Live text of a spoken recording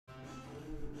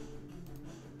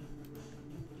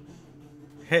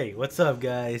Hey, what's up,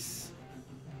 guys?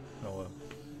 Oh, well.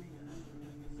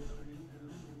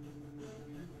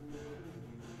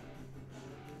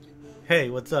 Hey,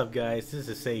 what's up, guys? This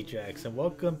is Ajax, and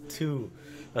welcome to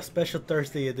a special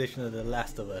Thursday edition of The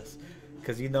Last of Us.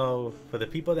 Because, for the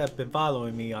people that have been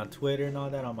following me on Twitter and all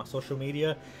that, on my social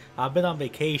media, I've been on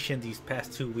vacation these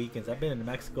past 2 weekends. I've been in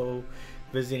Mexico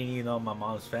visiting, my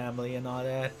mom's family and all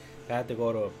that. I had to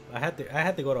go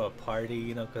to a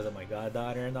party, because of my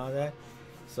goddaughter and all that.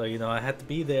 So, I had to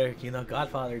be there,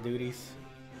 Godfather duties.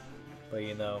 But,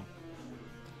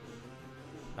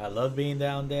 I love being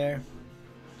down there.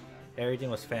 Everything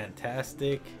was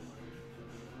fantastic.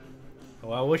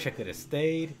 Well, I wish I could have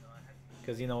stayed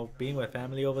because being with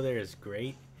family over there is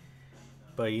great.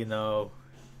 But I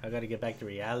gotta get back to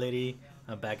reality.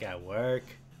 I'm back at work.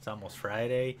 It's almost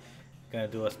Friday. Gonna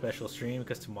do a special stream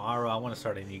because tomorrow I want to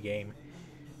start a new game.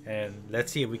 And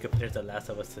let's see if we can finish The Last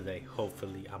of Us today.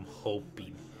 Hopefully, I'm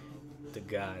hoping to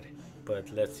God. But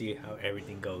let's see how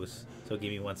everything goes. So give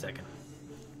me 1 second.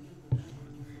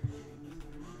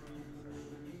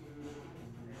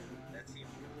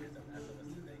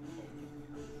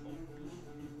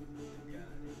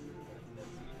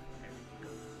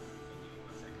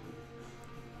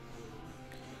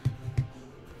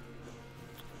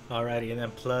 Alrighty, and then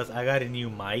plus I got a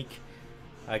new mic.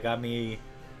 I got me,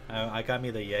 I got me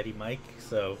the Yeti mic.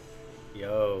 So,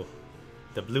 yo,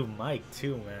 the blue mic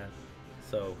too, man.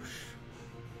 So,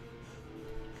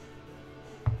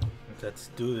 let's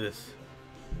do this.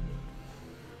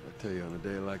 I tell you, on a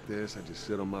day like this, I just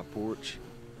sit on my porch,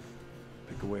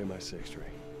 pick away at my six string.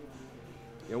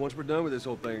 Yeah, once we're done with this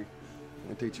whole thing,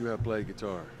 I'm gonna teach you how to play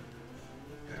guitar.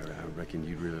 Yeah, I reckon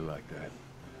you'd really like that.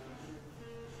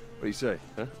 What do you say,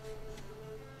 huh?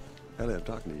 Ellie, I'm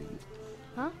talking to you.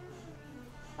 Huh?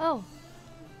 Oh,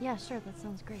 yeah, sure, that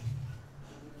sounds great.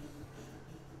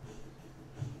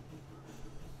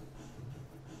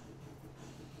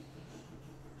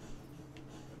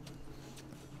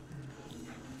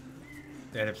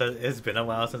 And it's been a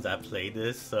while since I played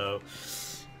this, so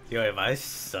if I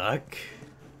suck,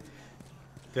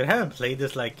 dude, I haven't played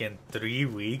this like in 3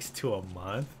 weeks to a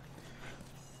month.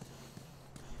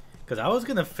 Cause I was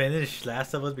gonna finish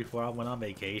Last of Us before I went on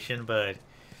vacation, but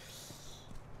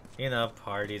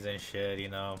parties and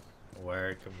shit,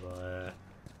 work, blah.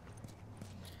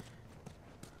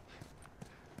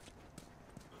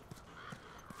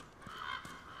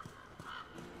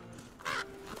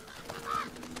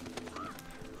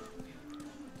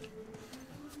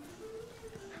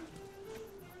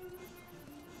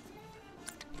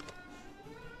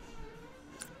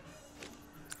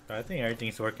 I think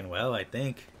everything's working well, I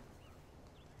think.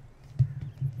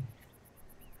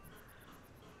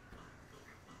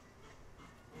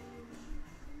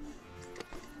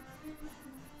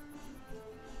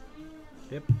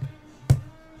 Yep.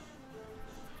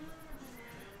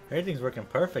 Everything's working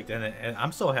perfect, and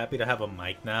I'm so happy to have a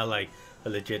mic now, like a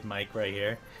legit mic right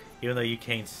here, even though you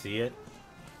can't see it.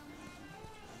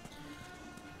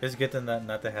 It's good to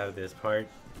not to have this part,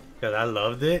 because I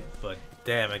loved it, but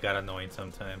damn, it got annoying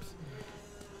sometimes.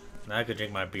 Now I could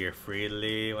drink my beer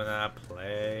freely when I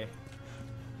play.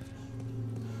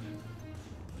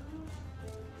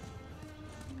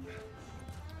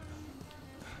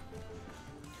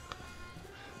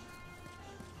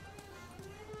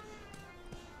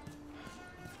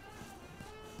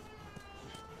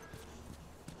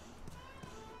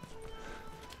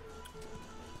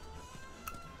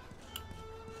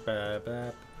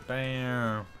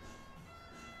 Bam.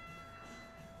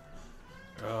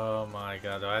 Oh my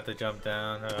god, do I have to jump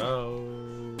down?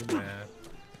 Oh man.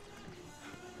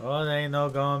 Oh, there ain't no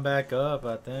going back up,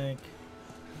 I think.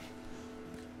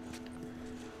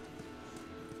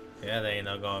 Yeah, there ain't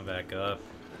no going back up.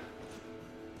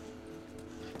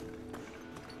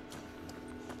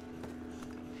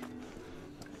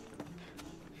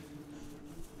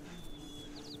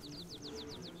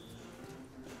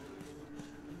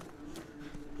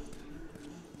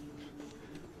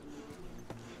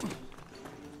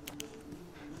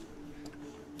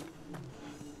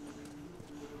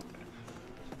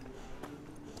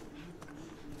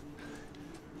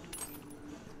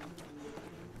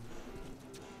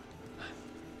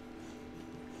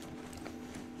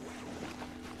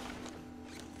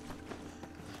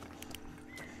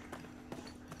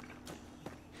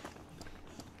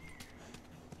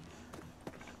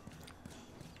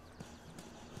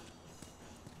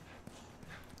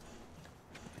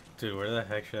 Dude, where the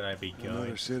heck should I be going?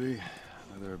 Another city,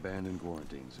 another abandoned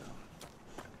quarantine zone.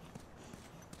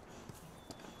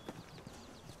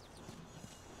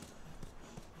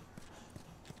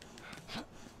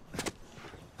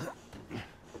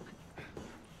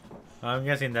 I'm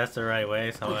guessing that's the right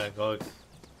way, so I'm gonna go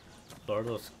explore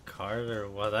those cars, or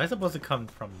was I supposed to come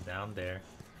from down there?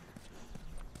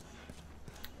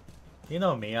 You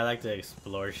know me, I like to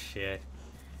explore shit.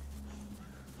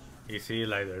 You see,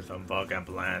 like, there's some fucking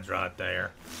plants right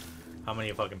there. How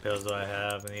many fucking pills do I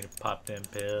have? I need to pop them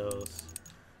pills.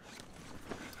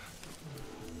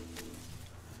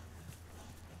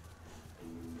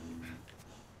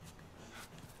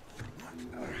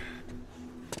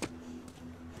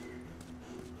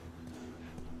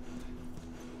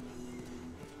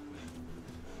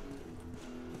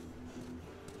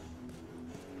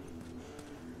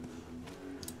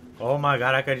 Oh my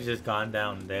god, I could have just gone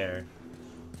down there.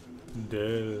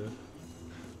 Duh.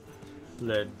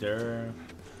 Leather.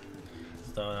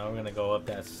 So now we're gonna go up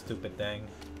that stupid thing.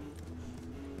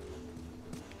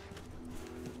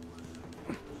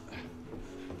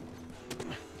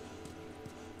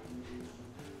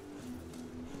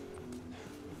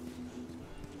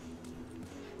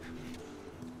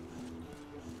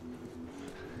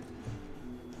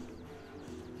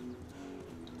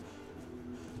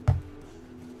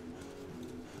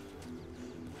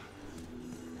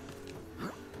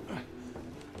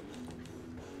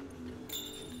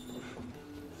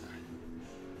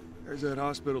 There's that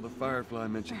hospital the Firefly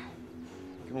mentioned.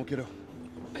 Come on, kiddo.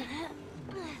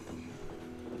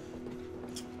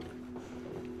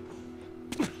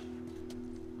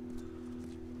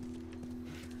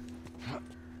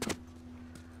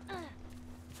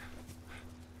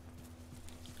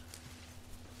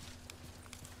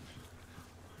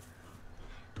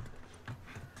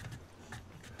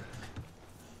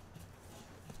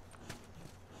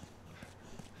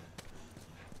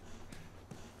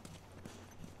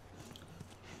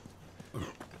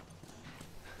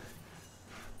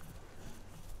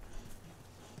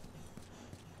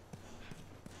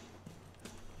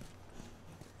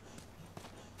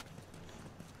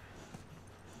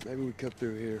 Maybe we cut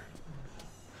through here.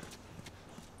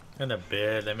 In a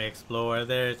bit, let me explore if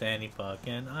there's any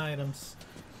fucking items.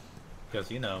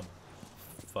 Because, you know,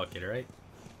 fuck it, right?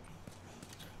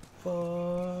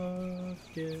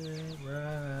 Fuck it,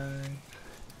 right?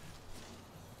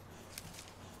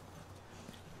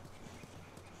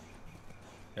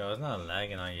 Yo, it's not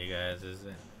lagging on you guys, is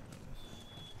it?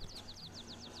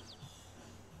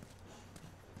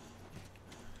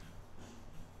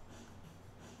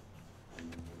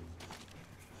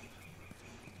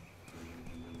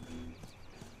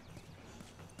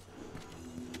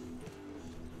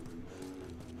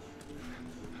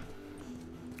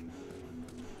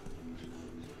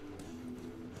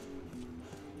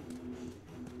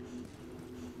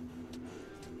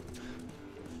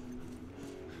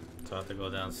 So I have to go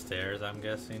downstairs, I'm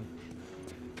guessing.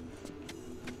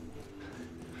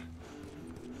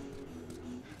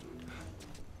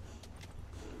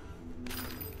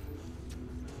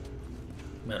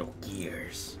 Metal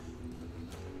Gears.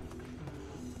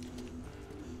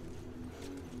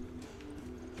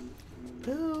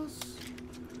 Pills.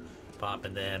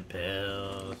 Popping them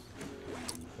pills.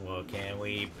 What can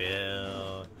we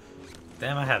build?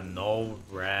 Damn, I have no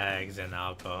rags and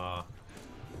alcohol.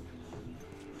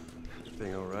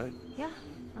 Everything all right? Yeah,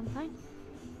 I'm fine.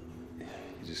 You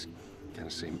just kind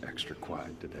of seem extra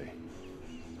quiet today.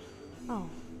 Oh,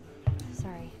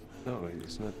 sorry. No,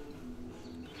 it's not.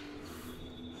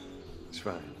 It's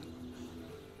fine.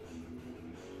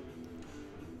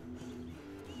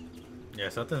 Yeah,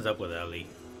 something's up with Ellie.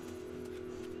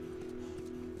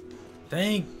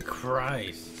 Thank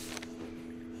Christ.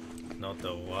 Not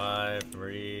the wife,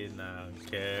 read, I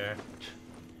don't care.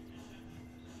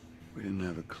 We didn't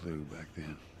have a clue back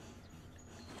then.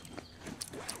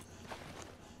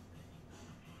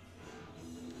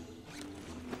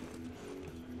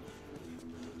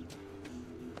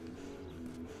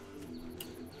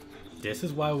 This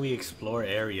is why we explore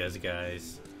areas,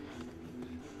 guys.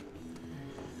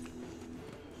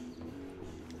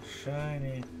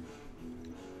 Shiny.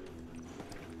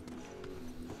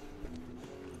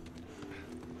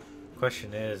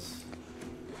 Question is,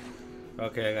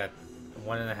 okay, I got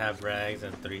 1.5 rags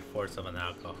and 3/4 of an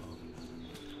alcohol.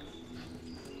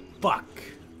 Fuck.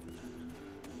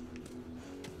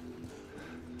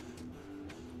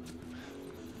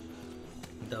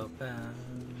 Dope.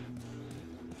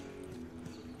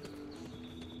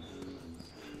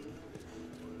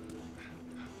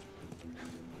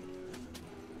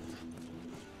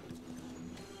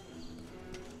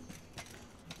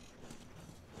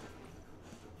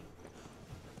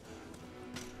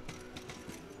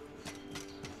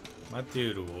 My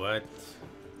dude, what?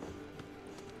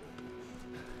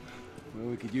 Well,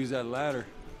 we could use that ladder.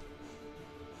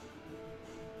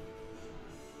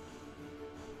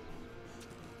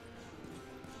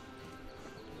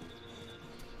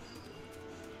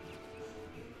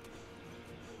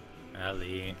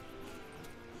 Ellie.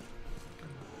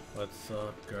 What's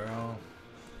up, girl?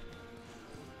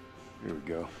 Here we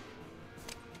go.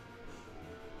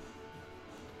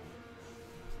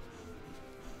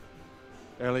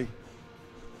 Ellie?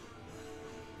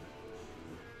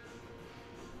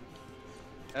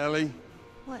 Ellie?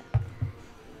 What?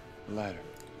 A lighter.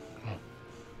 Come on.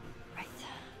 Right.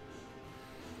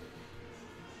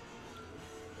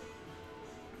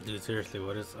 Dude, seriously,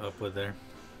 what is up with her?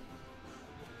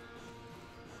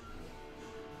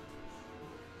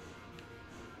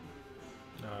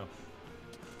 Oh.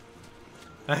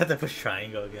 I had to push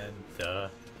triangle again. Duh.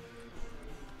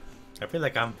 I feel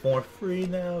like I'm more free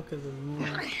now because of rules.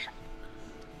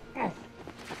 Oh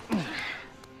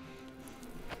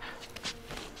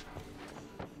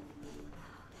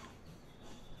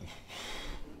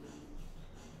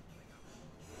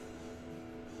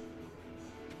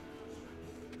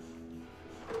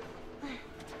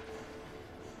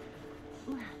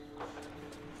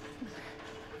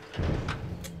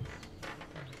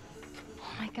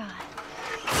my god.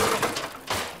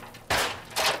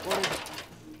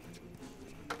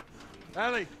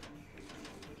 Ellie!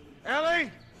 Ellie!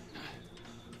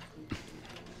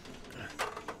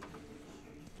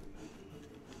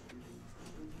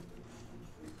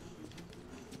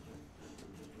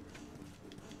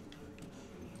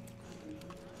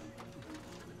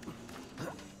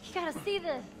 You gotta see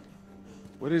this.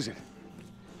 What is it?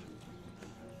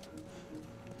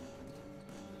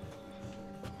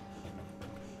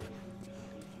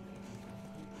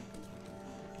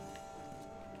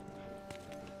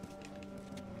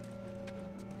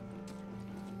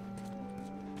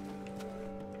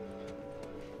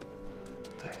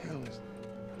 What the hell is...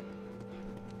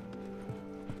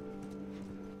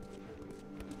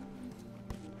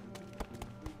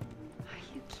 Are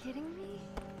you kidding me?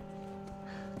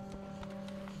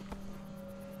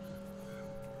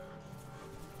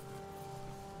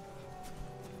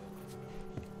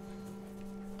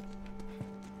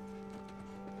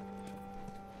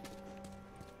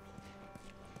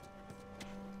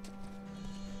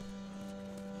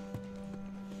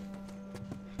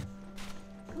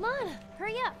 Come on,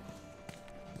 hurry up.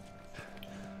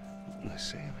 The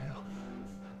Sam Hill.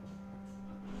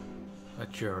 A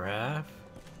giraffe?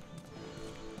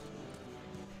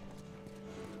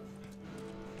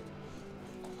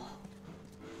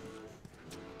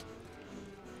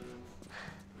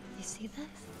 You see this?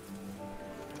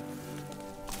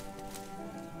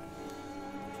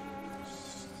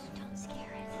 Shh, don't scare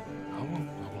it. I won't.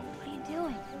 What are you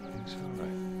doing? It's all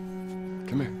right.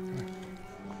 Come here. Come here.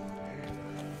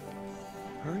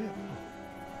 Hurry up.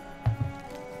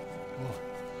 Come on.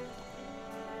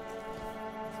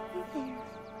 Hey there.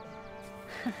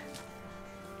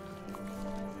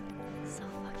 So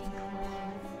fucking cool.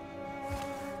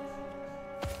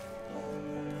 Oh,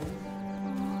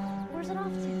 where's it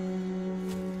off to?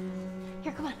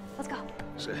 Here, come on, let's go.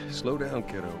 Slow down,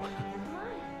 kiddo. Come on.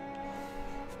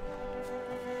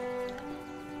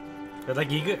 But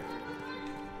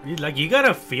like you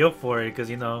gotta feel for it, cause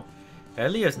you know,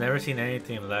 Ellie has never seen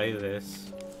anything like this.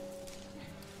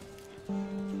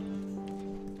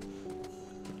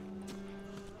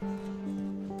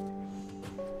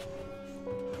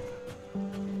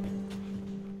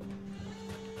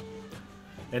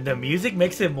 And the music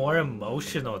makes it more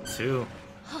emotional too.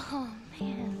 Oh,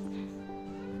 man.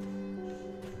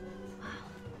 Wow.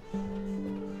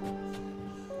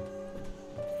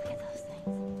 Look at those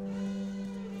things.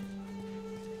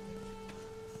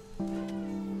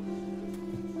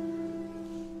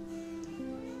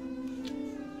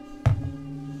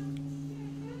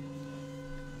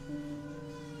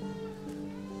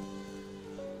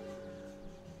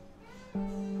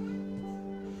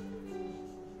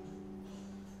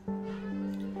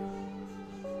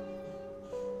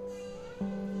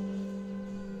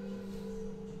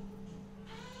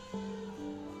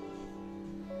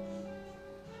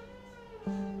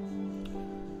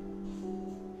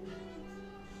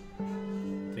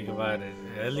 Think about it.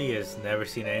 Ellie has never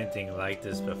seen anything like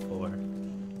this before.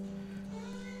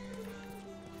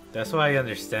 That's why I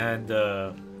understand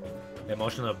the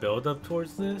emotional build-up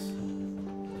towards this.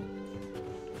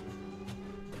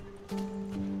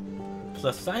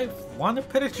 Plus, I want to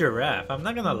pet a giraffe. I'm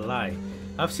not gonna lie.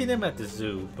 I've seen him at the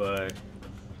zoo, but...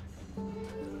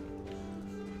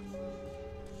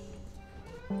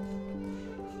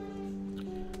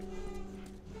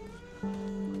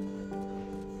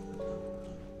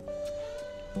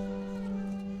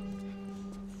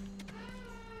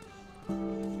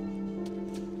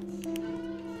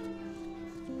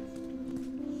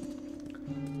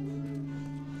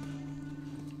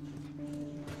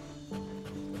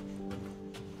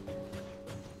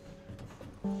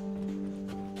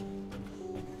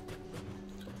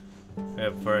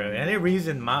 If for any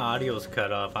reason my audio's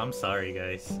cut off, I'm sorry,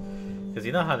 guys. Because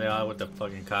you know how they are with the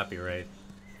fucking copyright.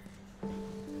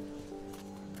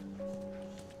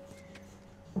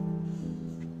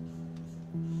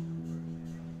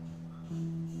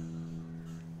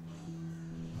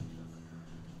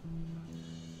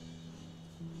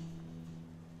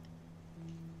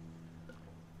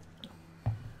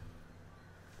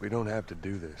 We don't have to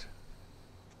do this.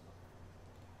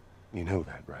 You know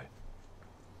that, right?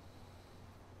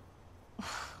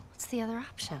 What's the other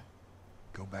option?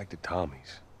 Go back to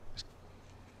Tommy's. Just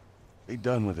be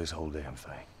done with this whole damn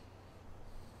thing.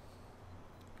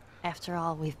 After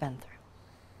all we've been through.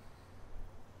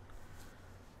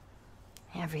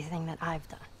 Everything that I've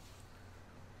done.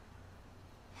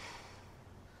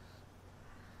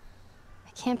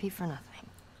 It can't be for nothing.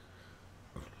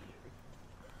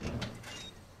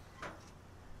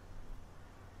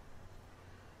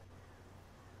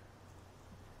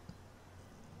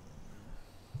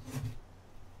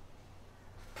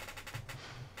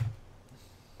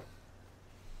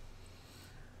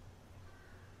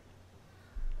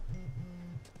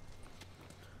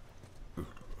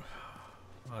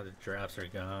 Oh, the drafts are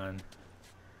gone.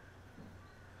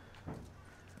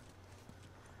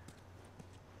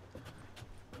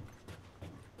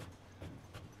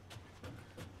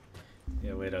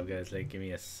 Yeah, wait up, guys. Like, give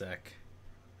me a sec.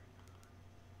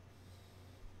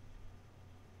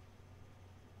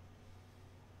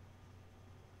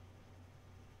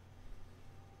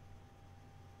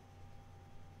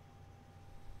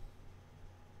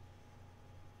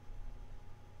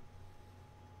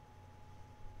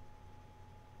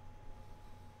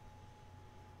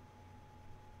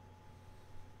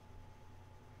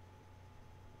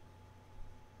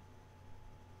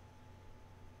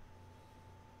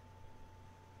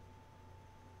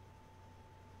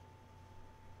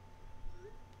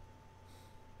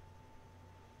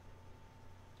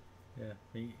 Yeah,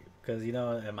 because you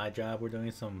know, at my job, we're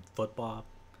doing some football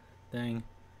thing,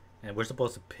 and we're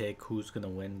supposed to pick who's gonna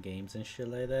win games and shit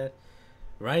like that.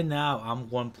 Right now, I'm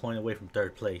 1 point away from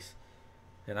third place,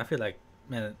 and I feel like,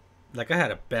 man, like I had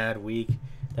a bad week.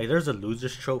 Like there's a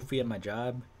losers trophy at my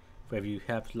job, where if you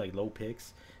have like low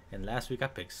picks. And last week I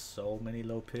picked so many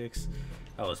low picks,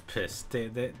 I was pissed.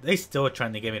 They still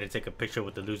trying to get me to take a picture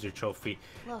with the loser trophy.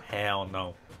 Look, hell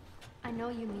no. I know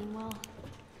you mean well,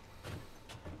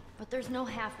 but there's no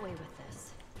halfway with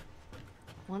this.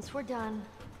 Once we're done,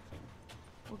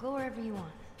 we'll go wherever you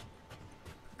want.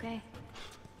 Okay?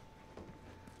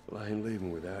 Well, I ain't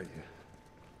leaving without you.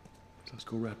 So let's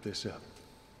go wrap this up.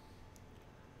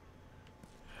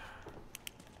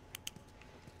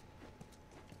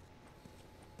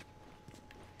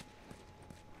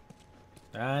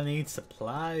 I need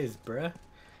supplies, bruh.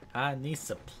 I need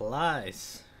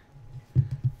supplies.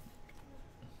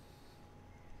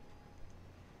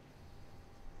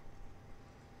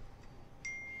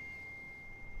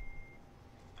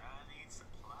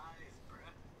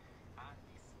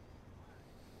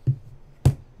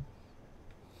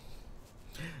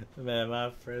 Man, my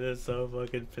friend is so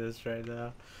fucking pissed right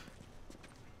now.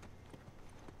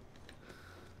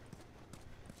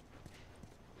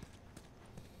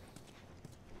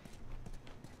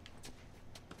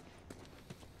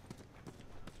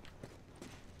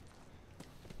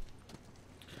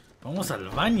 Vamos al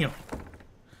baño.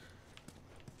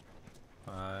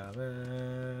 A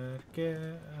ver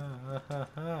qué.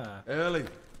 Ellie,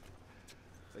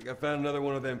 I think I found another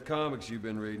one of them comics you've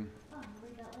been reading. Oh, I'll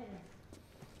read that later.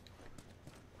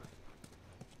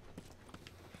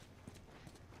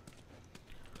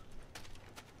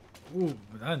 Ooh,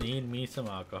 I need me some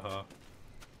alcohol.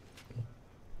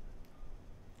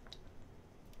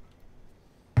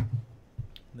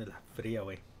 De la fría,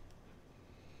 güey.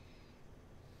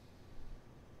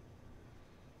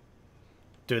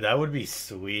 Dude, that would be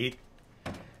sweet.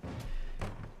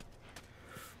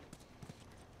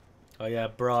 Oh yeah,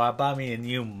 bro, I bought me a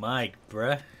new mic,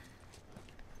 bruh.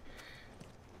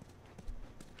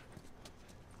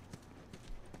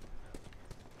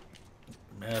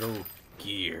 Metal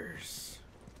Gears.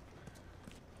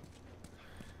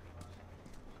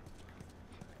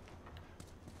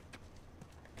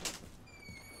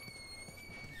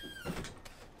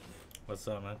 What's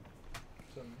up, man?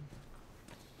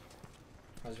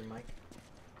 How's your mic?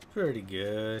 Pretty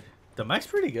good. The mic's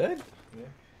pretty good.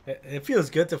 Yeah. It feels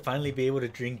good to finally be able to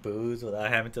drink booze without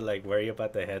having to like worry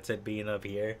about the headset being up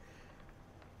here.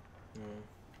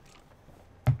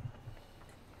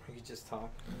 We could just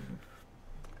talk.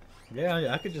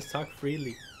 Yeah, I could just talk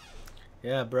freely.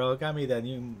 Yeah, bro, got me the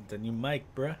new mic,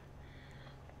 bruh.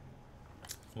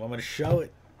 Want me to show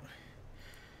it?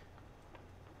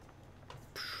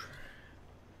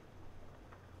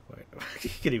 You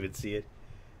can even see it.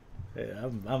 Yeah,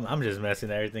 I'm just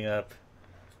messing everything up.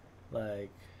 Like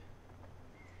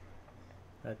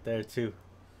right there too.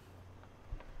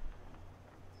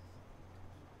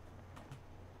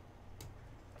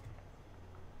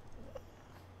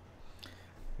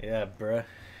 Yeah, bruh.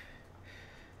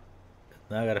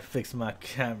 Now I gotta fix my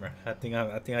camera. I think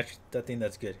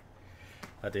that's good.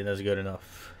 I think that's good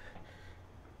enough.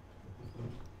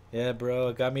 Yeah,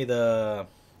 bro. Got me the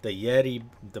Yeti,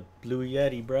 the blue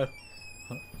Yeti, bro.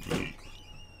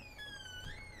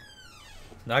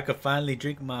 Now I could finally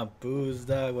drink my booze,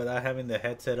 dog, without having the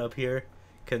headset up here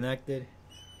connected.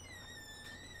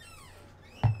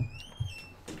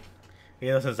 You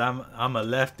know, since I'm a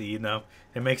lefty, you know,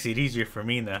 it makes it easier for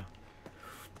me now.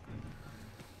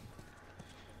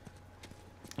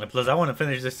 And plus, I want to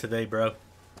finish this today, bro.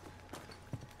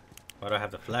 Why do I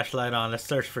have the flashlight on? Let's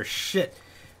search for shit.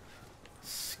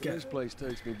 This place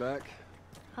takes me back.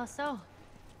 How so?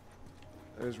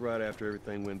 It was right after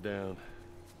everything went down.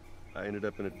 I ended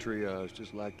up in a triage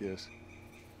just like this.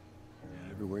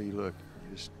 Yeah, everywhere you looked,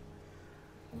 you just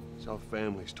saw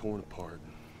families torn apart.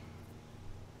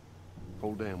 The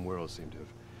whole damn world seemed to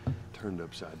have turned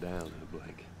upside down in a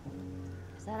blink.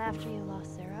 Is that after you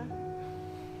lost Sarah?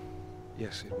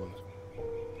 Yes, it was.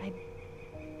 I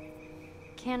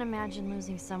can't imagine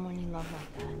losing someone you love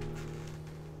like that.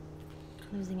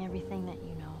 Losing everything that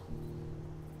you know.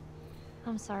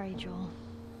 I'm sorry, Joel.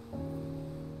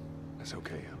 That's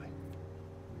okay, Ellie.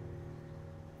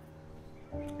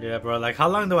 Yeah, bro. Like, how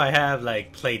long do I have,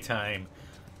 like, playtime?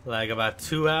 Like, about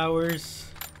 2 hours?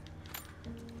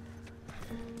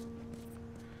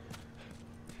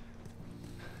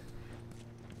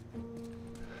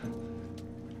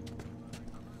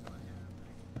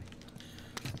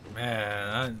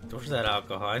 Man, where's that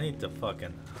alcohol? I need the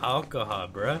fucking alcohol,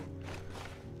 bruh.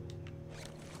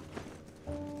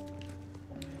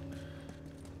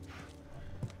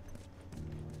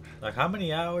 Like, how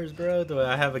many hours, bro, do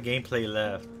I have a gameplay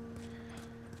left?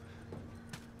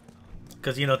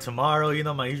 Because, you know, tomorrow, you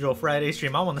know, my usual Friday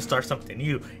stream, I want to start something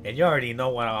new. And you already know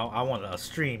what I want to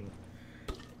stream.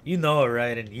 You know it,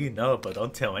 right? And you know it, but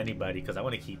don't tell anybody because I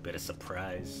want to keep it a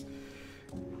surprise.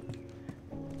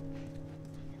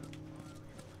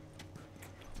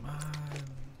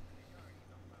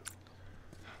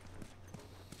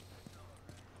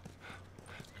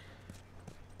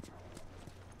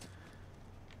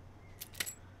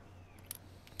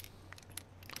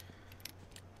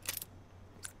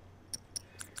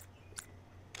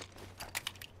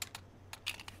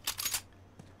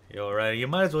 Yo, right, you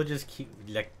might as well just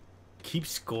keep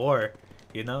score,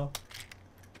 you know,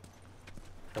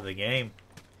 for the game.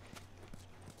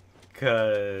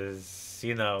 Cause,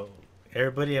 you know,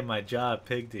 everybody at my job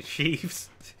picked the Chiefs.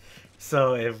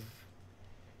 So if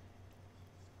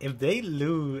they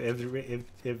lose,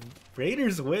 if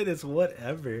Raiders win, it's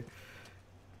whatever.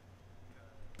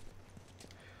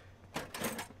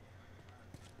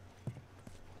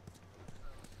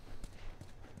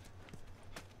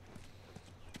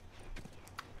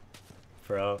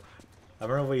 Bro, I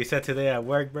remember what you said today at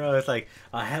work, bro. It's like,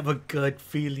 I have a good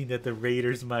feeling that the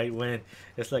Raiders might win.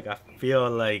 It's like, I feel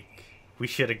like we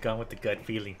should have gone with the gut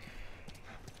feeling.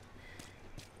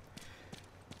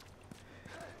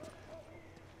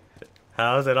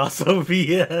 How is it also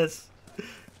BS?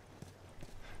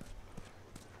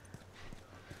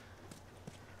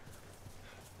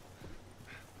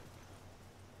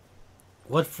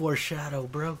 What foreshadow,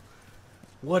 bro?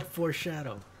 What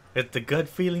foreshadow? It's the gut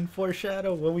feeling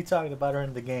foreshadow? What are we talking about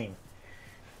in the game?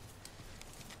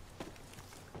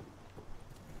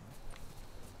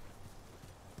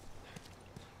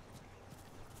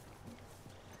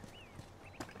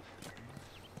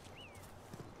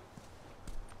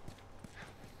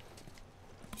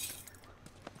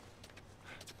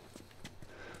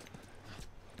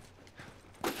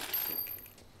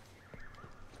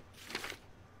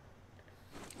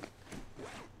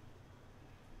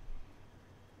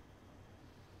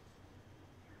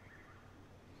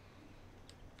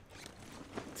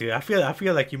 Dude, I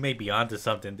feel like you may be onto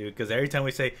something, dude. Because every time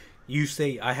you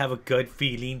say I have a good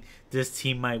feeling this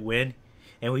team might win,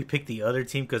 and we pick the other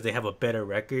team because they have a better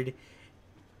record,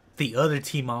 the other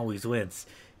team always wins.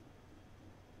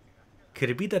 Could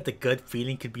it be that the gut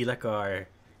feeling could be like our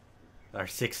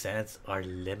sixth sense, our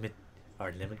limit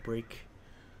break?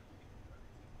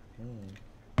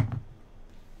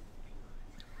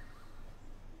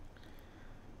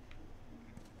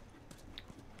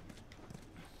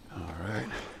 All right.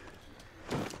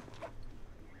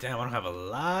 Damn, I don't have a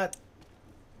lot.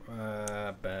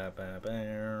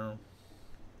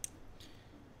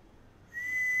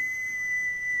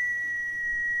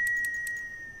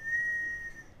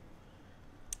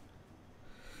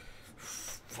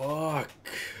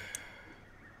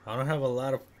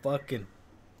 fucking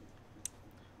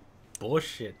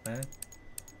bullshit, man.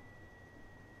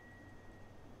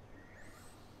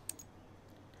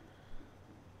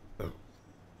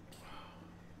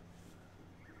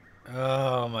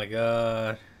 Oh my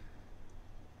god.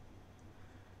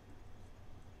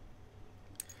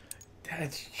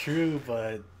 That's true,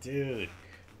 but dude,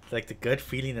 like the gut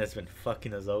feeling has been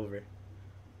fucking us over.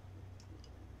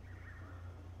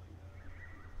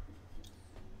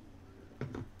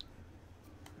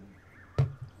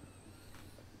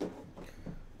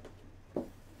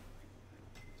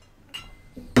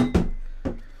 But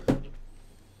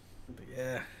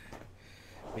yeah,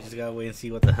 we just gotta wait and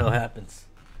see what the hell happens.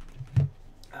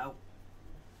 Ow.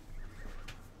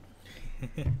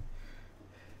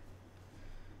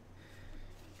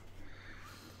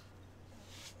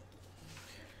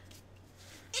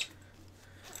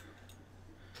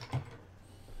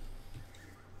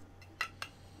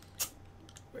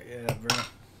 But yeah, bro.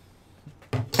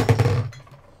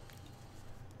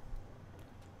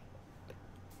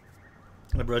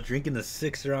 My bro, drinking the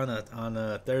sixer on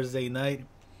a Thursday night.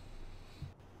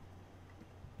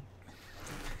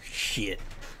 Shit.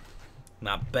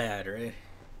 Not bad, right?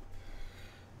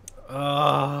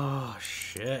 Oh,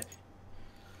 shit.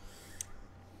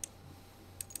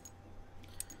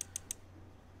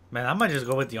 Man, I might just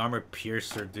go with the armor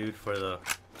piercer, dude, for the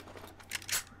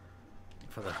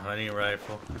hunting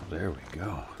rifle. There we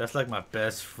go. That's like my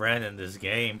best friend in this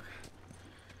game.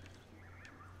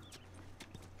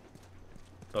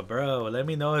 But bro, let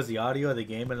me know, is the audio of the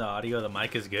game and the audio of the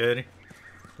mic is good?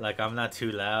 Like I'm not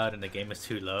too loud and the game is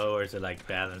too low, or is it like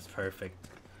balanced perfect?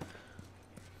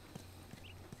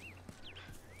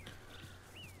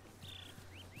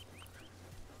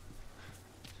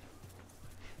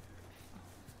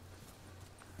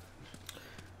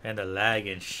 And the lag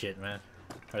and shit, man.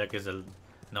 Or like is there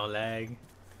no lag?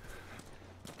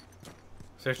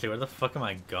 Seriously, where the fuck am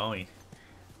I going?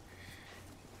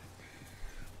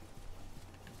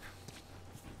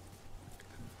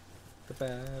 The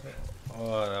battle.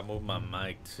 Oh, I moved my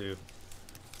mic too.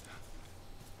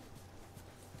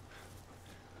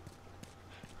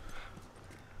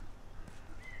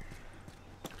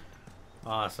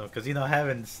 Awesome, because you know I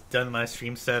haven't done my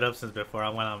stream setup since before I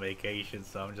went on vacation,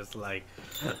 so I'm just like,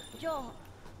 Joel,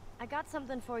 I got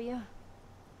something for you.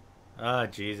 oh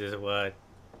Jesus, what?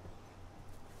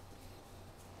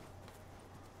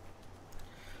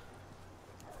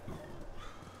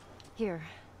 Here.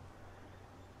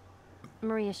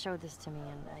 Maria showed this to me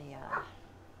and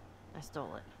I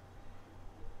stole it.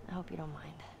 I hope you don't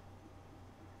mind.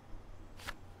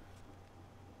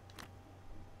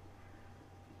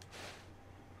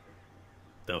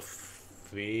 The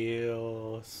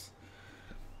feels.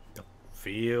 The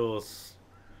feels.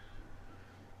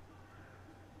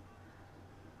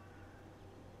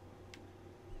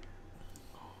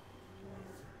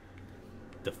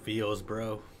 The feels,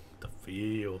 bro. The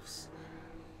feels.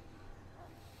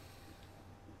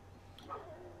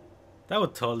 That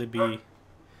would totally be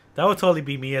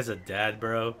me as a dad,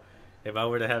 bro. If I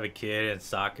were to have a kid and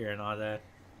soccer and all that.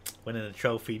 Winning the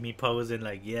trophy, me posing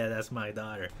like, yeah, that's my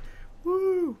daughter.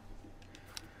 Woo!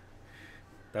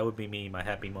 That would be me, my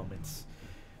happy moments,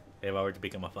 if I were to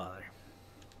become a father.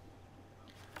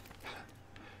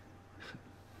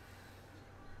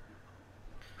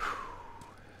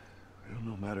 Well,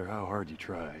 no matter how hard you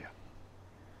try,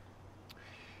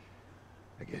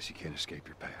 I guess you can't escape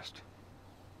your past.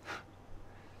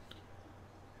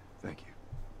 Thank you.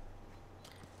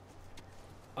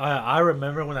 I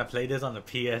remember when I played this on the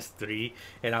PS3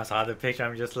 and I saw the picture,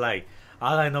 I'm just like,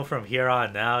 all I know from here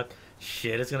on out,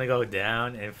 shit is gonna go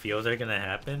down and feels are gonna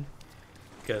happen.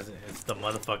 Because it's the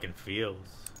motherfucking feels.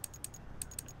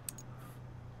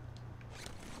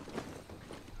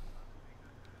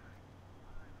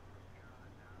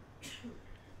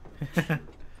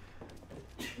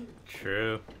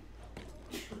 True.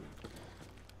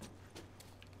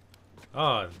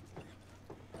 Oh,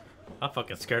 I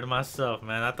fucking scared of myself,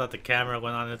 man. I thought the camera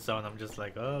went on its own. I'm just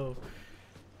like, oh.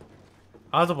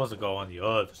 I was supposed to go on the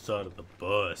other side of the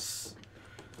bus.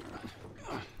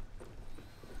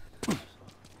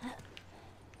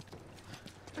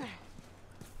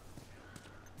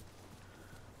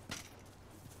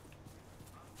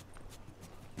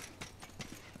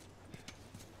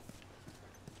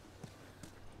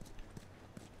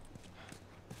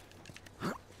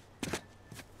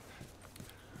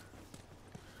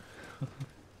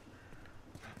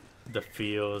 The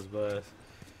feels, but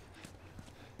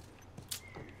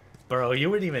bro, you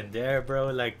weren't even there,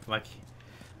 bro. Like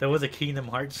there was a Kingdom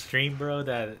Hearts stream, bro,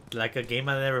 that like a game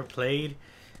I never played,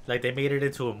 like they made it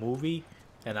into a movie,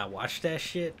 and I watched that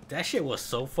shit. That shit was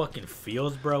so fucking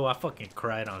feels, bro. I fucking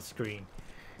cried on screen.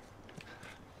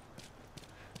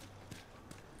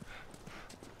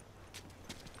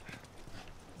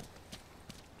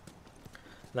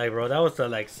 Like, bro, that was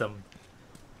like some,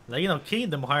 like, you know,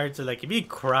 Kingdom Hearts. Like, if you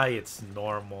cry, it's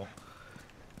normal.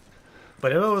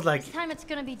 But if it was like, This time it's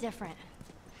gonna be different.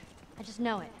 I just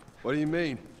know it. What do you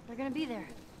mean? They're gonna be there.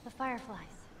 The Fireflies.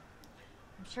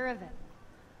 I'm sure of it.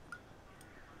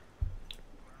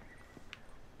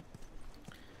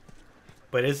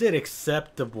 but is it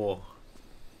acceptable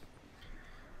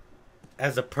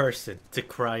as a person to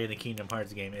cry in a Kingdom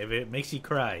Hearts game? If it makes you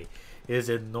cry, is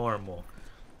it normal?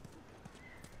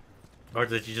 Or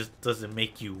does it just doesn't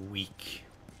make you weak?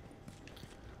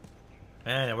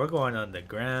 Man, we're going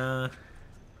underground.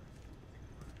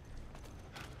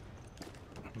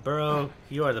 Bro,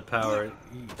 you are the power.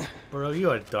 Bro, you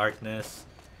are darkness.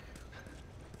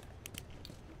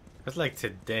 It's like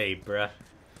today, bruh.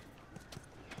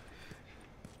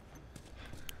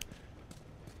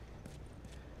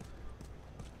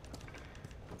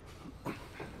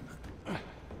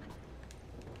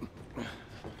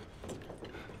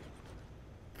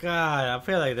 God, I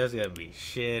feel like there's gonna be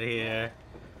shit here.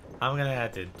 I'm gonna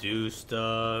have to do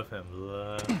stuff and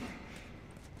blah.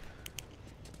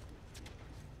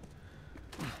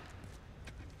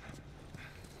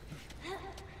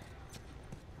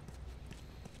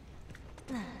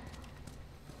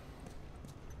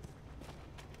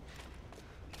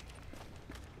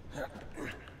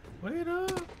 Wait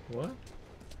up. What?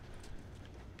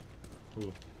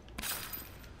 Ooh.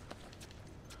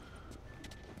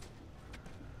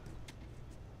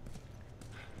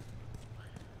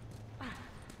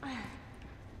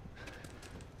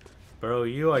 Bro,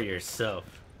 you are yourself.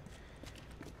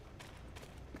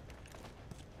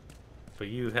 But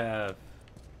you have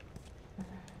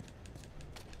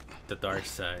the dark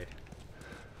side.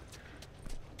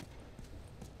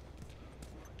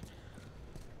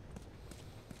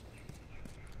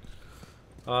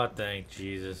 Oh, thank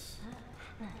Jesus.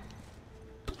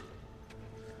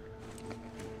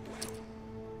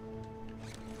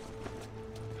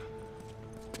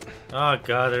 Oh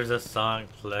God, there's a song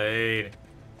played.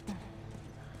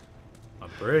 A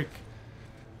brick.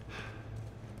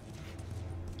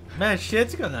 Man,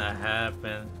 shit's gonna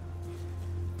happen.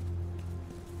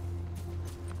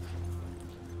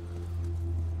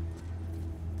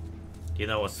 You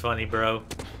know what's funny, bro?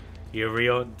 Your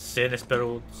real sin is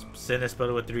spelled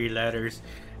with 3 letters,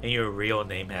 and your real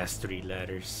name has 3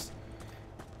 letters.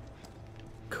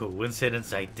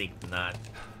 Coincidence? I think not.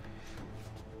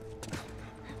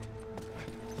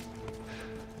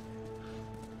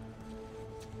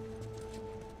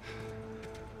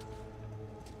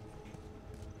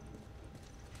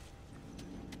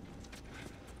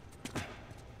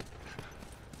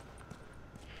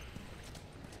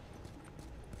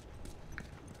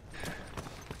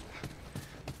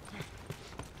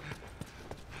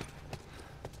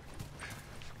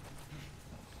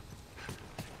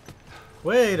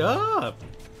 Wait up!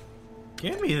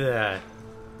 Give me that!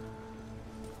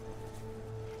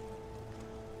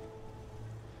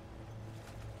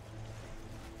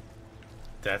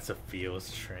 That's a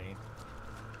feels train.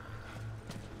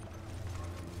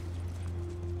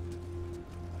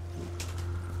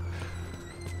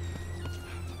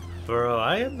 Bro,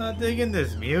 I am not digging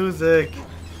this music.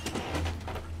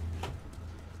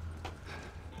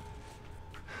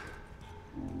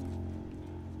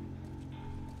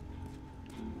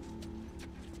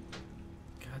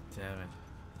 God damn it.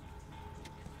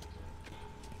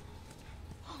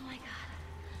 Oh my god.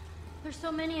 There's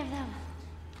so many of them.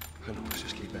 Come on, let's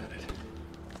just keep at it.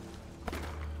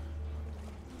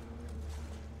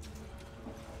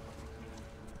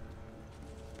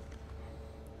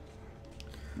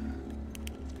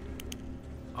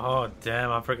 Oh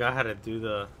damn, I forgot how to do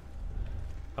the...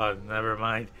 Oh, never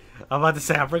mind. I'm about to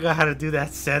say, I forgot how to do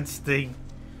that sense thing.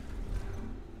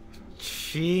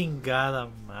 Chingada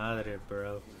madre,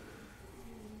 bro.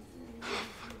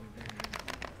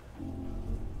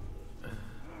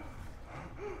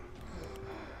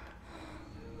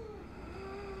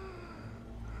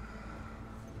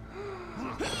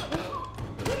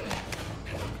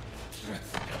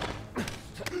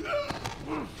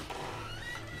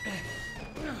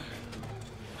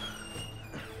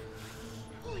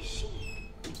 Holy shit.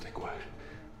 Stay quiet.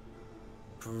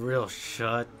 Real,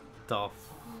 shut the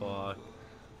fuck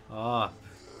up.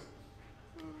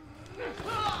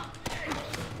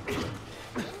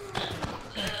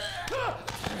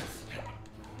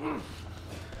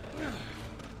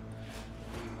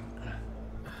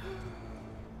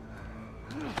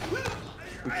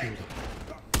 We killed him.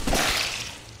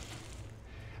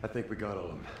 think we got all of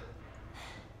them.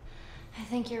 I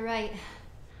think you're right.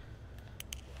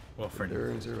 Well, for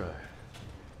Endurance are right.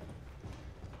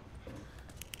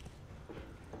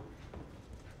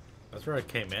 that's where I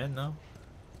came in, no?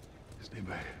 Stay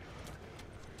back.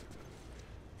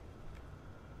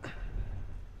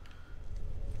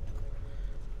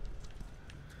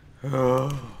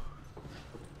 Oh.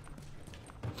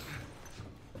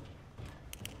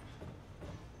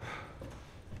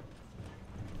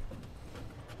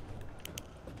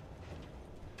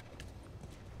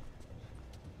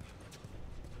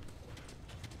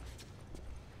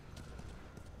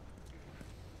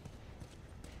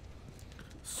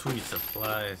 Sweet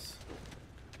supplies.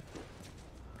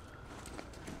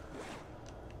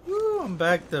 Woo, I'm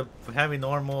back to having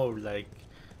normal, like,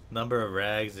 number of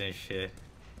rags and shit.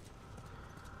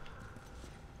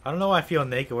 I don't know why I feel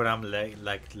naked when I'm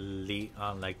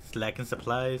like slacking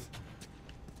supplies.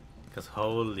 Cause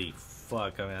holy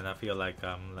fuck, I mean, I feel like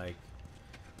I'm like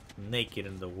naked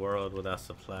in the world without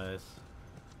supplies.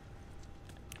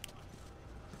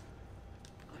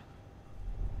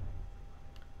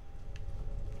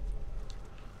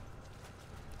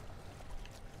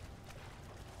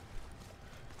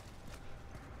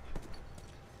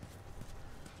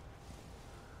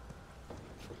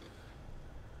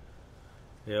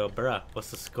 Yo, bruh,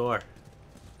 what's the score?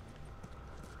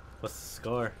 What's the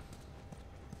score?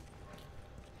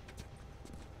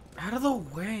 Out of the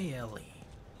way, Ellie.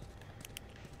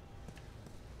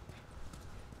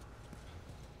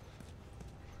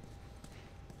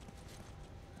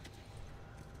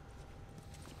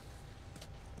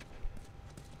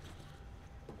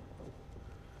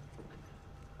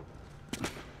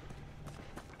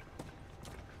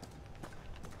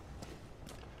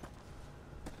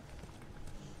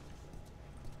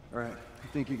 All right, you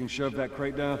think you can shove that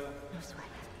crate down? No sweat.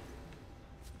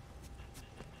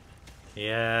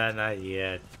 Yeah, not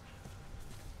yet.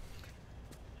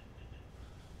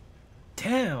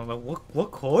 Damn, but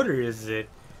what quarter is it?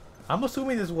 I'm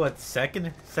assuming this is what,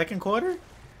 second quarter?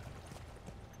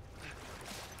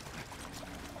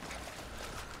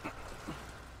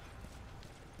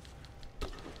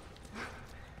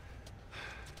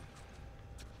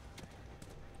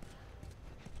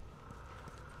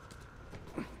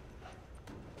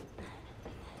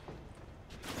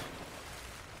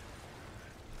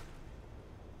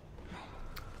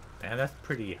 Damn, that's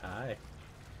pretty high.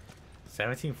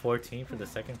 17-14 for the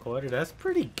second quarter. That's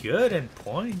pretty good in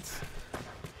points.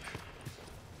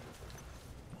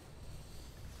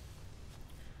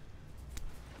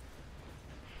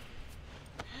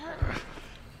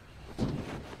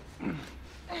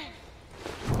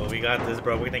 Well, we got this,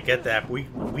 bro. We're gonna get that. We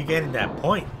getting that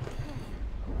point.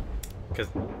 Cause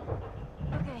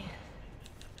Okay,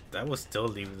 that was still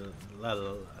leaving a lot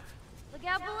of. look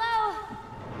out below!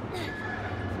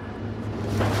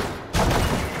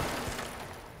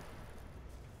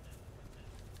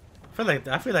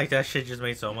 I feel like that shit just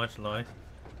made so much noise.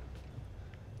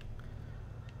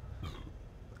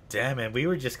 Damn it, we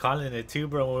were just calling it too,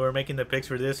 bro. When we were making the picks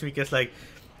for this week, it's like,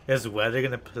 is weather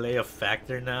gonna play a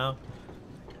factor now?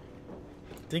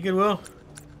 Think it will.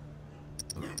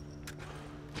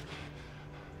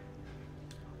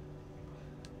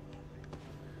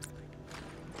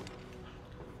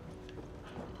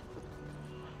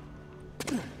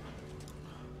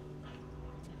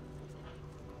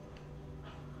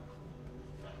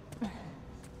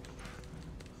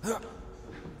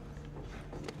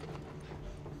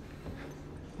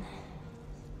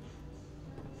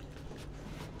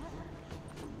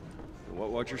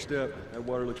 Watch your step. That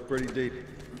water looks pretty deep.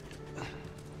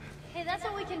 Hey, that's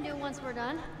what we can do once we're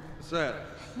done. What's that?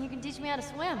 You can teach me how to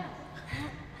swim.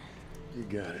 You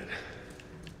got it.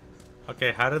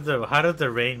 Okay, how did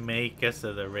the rain make us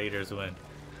the Raiders win?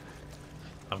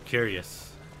 I'm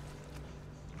curious.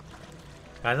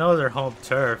 I know they're home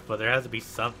turf, but there has to be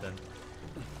something.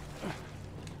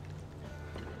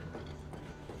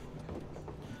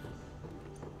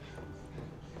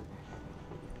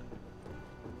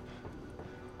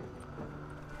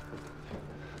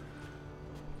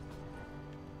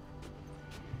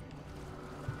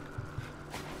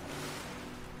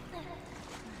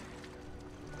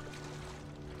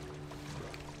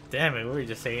 Damn it, we were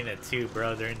just saying it too,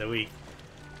 bro, during the week.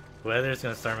 Weather's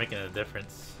gonna start making a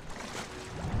difference.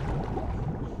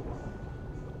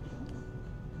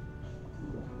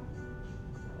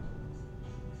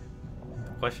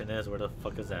 The question is, where the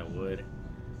fuck is that wood?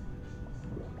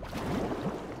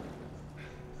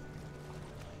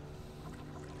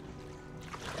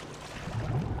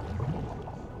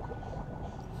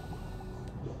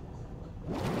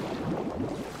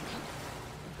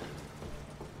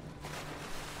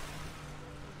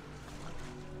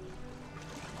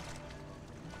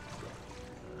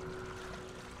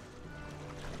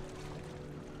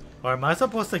 Or am I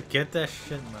supposed to get that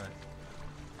shit, man?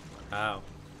 How?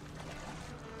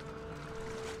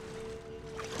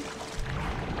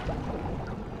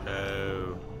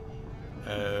 Oh.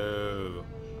 Oh.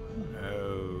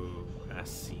 Oh. I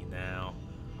see now.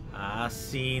 I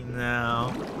see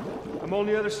now. I'm on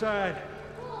the other side.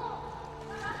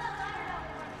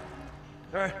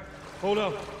 Alright, hold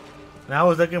up. And I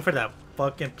was looking for that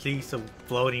fucking piece of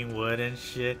floating wood and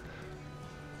shit.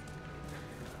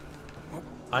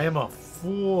 I am a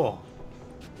fool.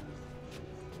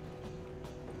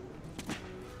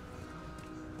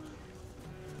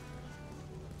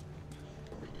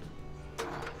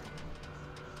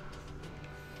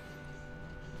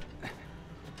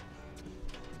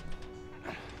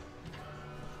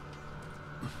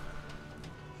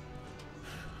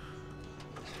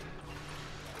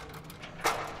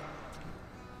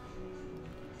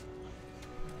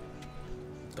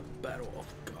 The Battle of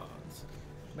Gods.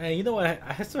 Man, you know what?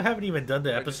 I still haven't even done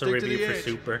the Right, just episode stick to review the for edge.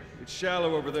 Super. It's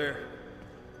shallow over there.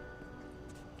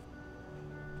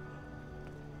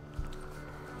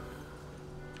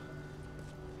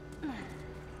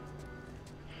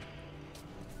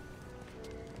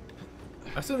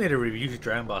 I still need to review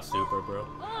Dragon Ball Super, bro.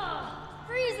 Ah,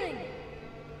 freezing!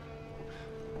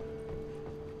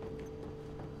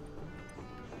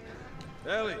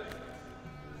 Ellie,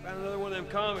 found another one of them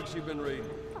comics you've been reading.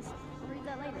 Awesome. I'll read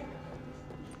that later.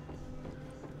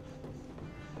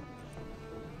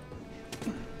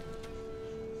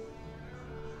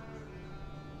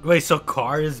 Wait, so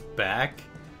Car is back?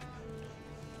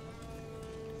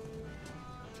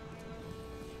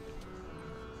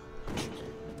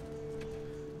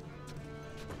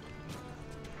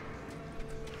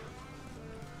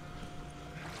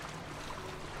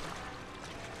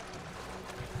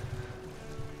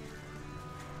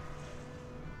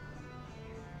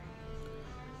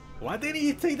 Why didn't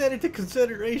you take that into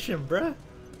consideration, bruh?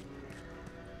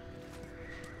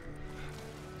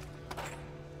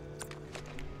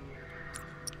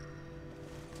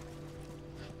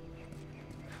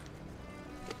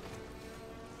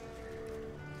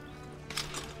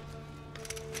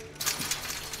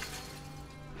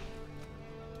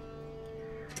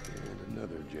 And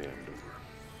another jam door.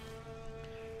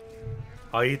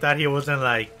 Oh, you thought he wasn't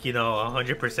like, you know,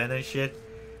 100% and shit?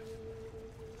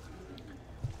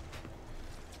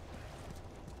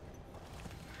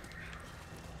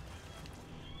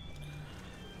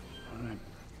 Alright.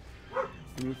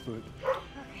 Give me a foot.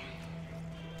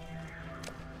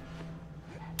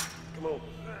 Come on.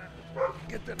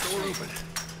 Get that door open.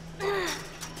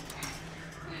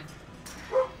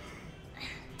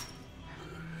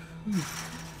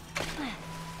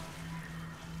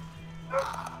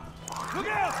 Look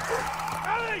out!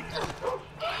 Ellie!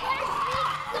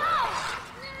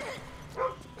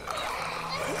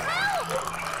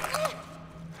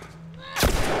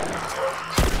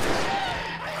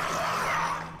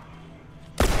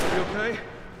 You okay?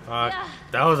 Yeah.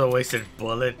 That was a wasted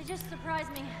bullet. It just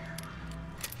surprised me.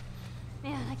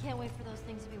 Man, I can't wait for those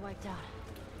things to be wiped out.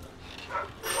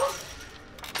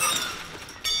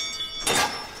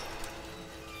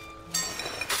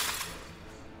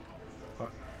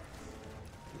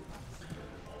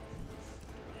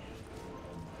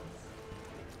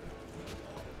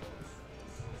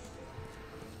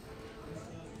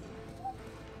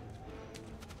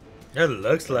 It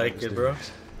looks like it, bro.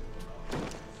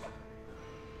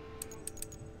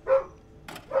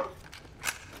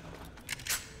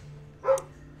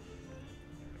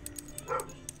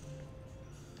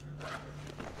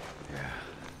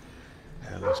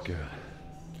 That looks good.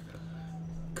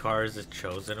 Car is the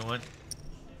chosen one.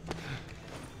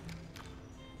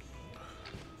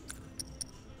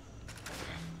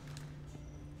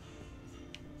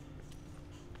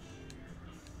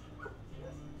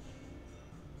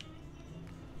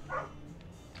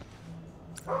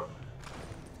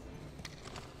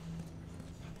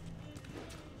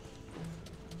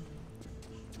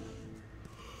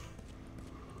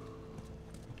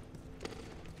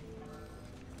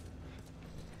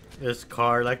 This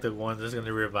car, like the one that's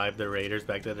gonna revive the Raiders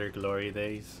back to their glory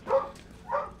days.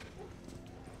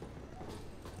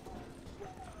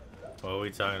 What are we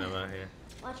talking about here?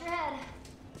 Watch your head.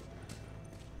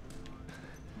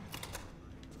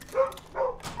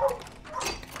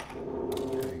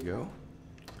 There you go.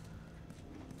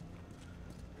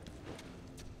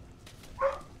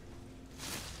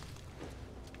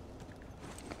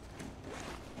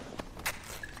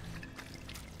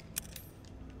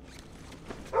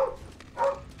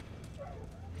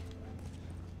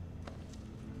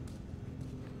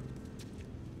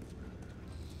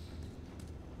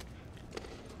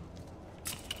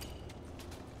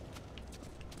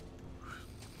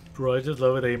 Bro, I just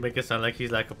love it that you make it sound like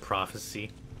he's like a prophecy.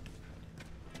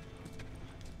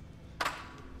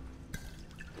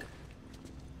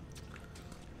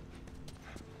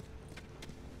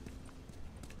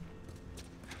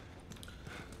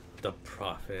 The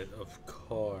prophet of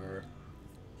Kar.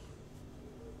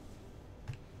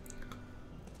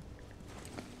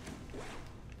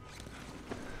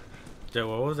 Dude,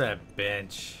 what was that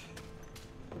bench?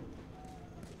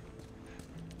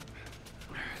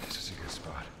 This is a good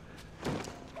spot.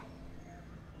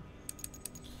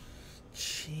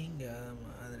 Chinga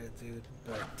madre, dude.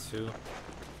 Back two.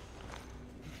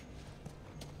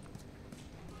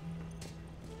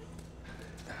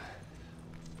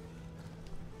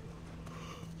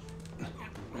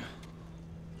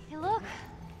 Hey, look.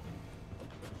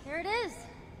 There it is.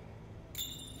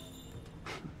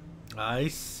 I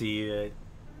see it.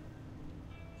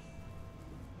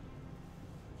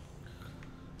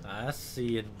 I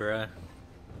see it, bruh.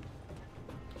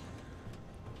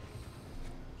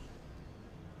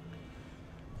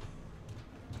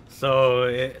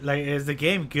 So, like, is the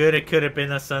game good? It could have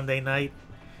been a Sunday night,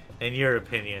 in your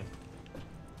opinion.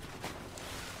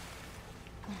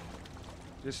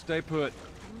 Just stay put.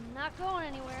 I'm not going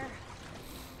anywhere.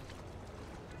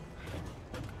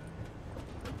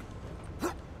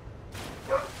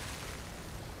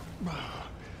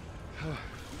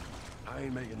 I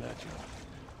ain't making that jump.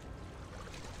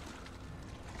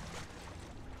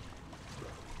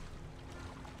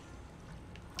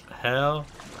 Hell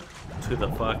to the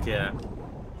fuck yeah.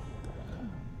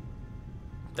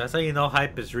 That's how you know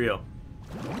hype is real.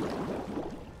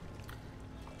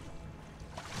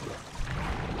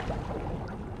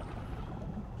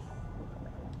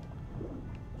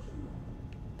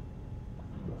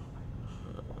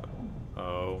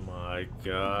 Oh my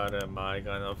god, am I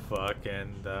gonna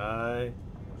fucking die?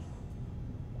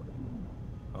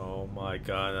 Oh my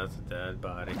god, that's a dead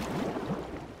body.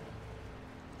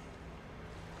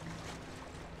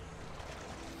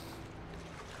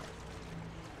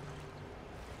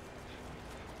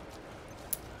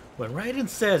 When Raiden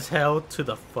says hell to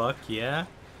the fuck yeah,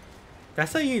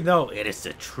 that's how you know it is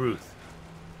the truth.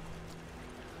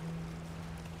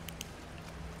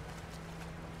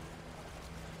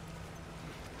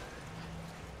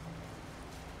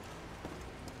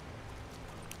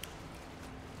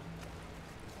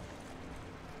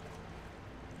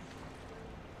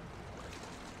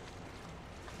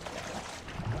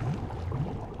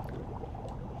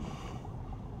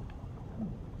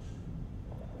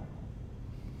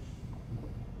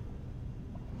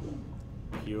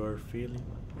 Pure feeling.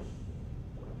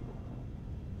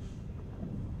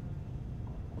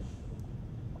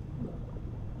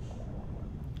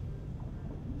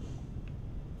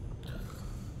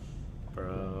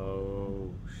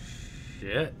 Bro,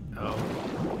 shit. Oh.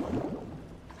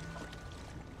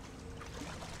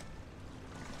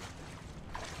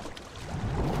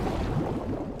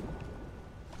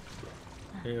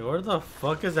 Hey, where the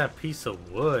fuck is that piece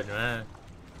of wood, man?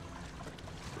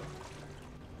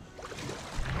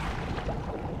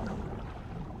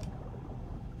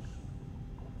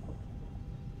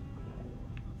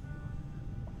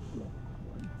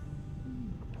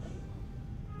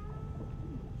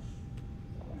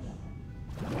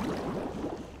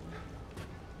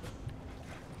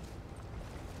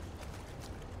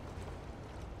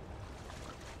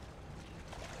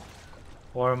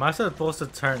 Or am I supposed to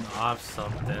turn off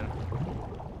something?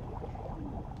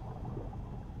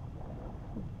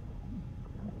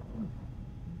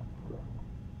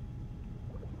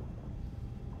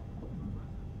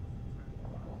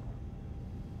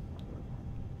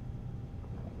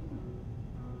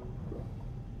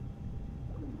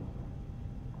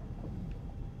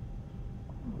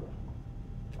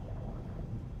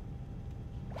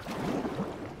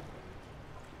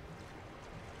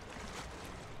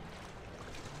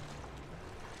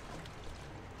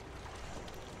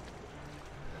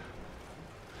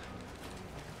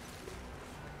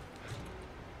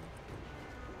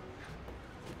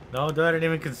 No, dude, I didn't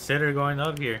even consider going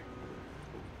up here.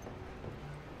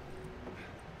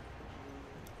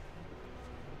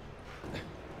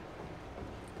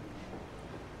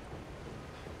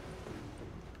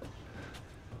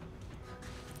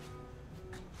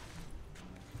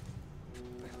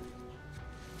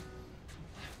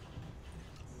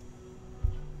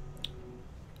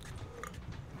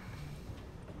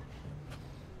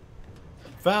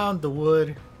 Found the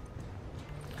wood.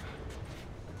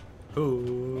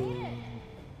 Ooh.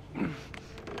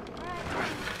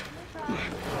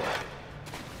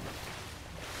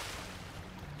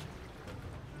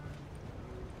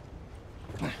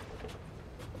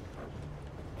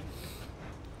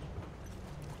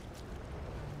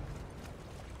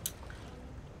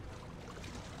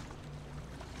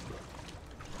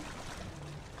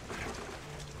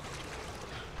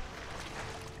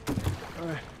 All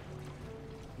right.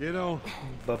 Get on.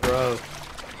 But bro,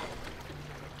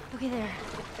 Okay, there.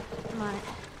 I'm on it.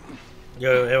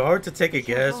 yo, if I were to take a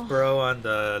guess, Careful. bro, on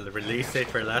the release date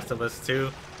for Last of Us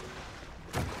 2,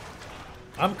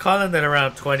 I'm calling it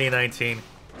around 2019.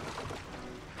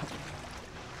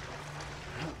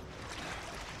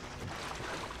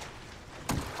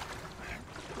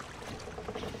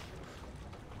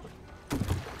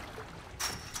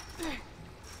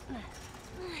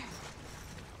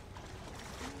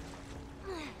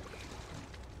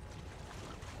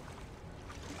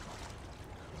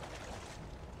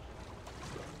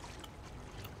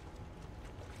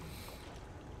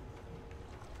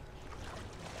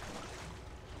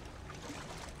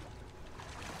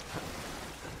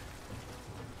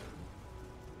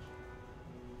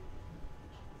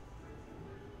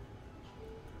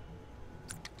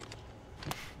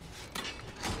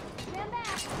 Stand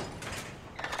back!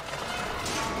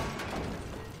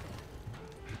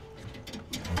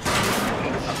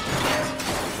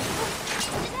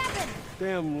 What happened?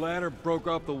 Damn ladder broke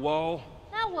off the wall.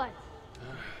 Now what?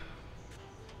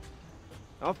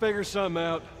 I'll figure something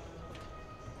out.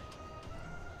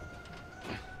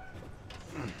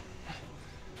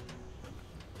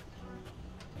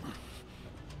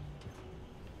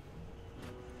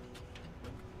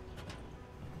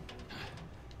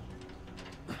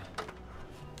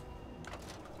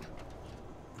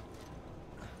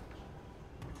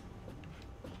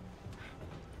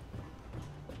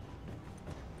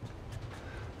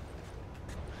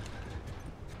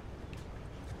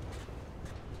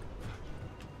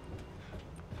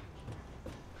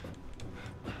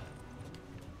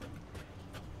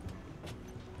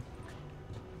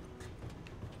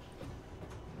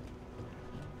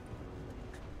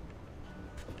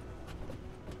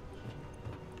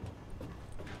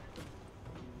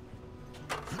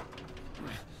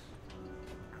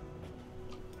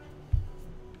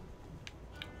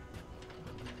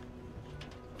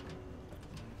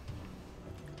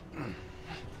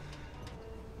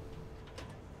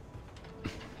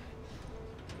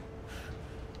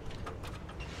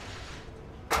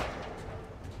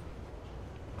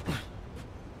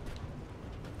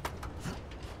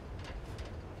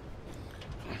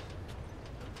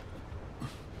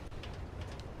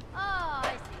 Oh,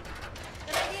 I see.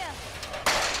 Good idea.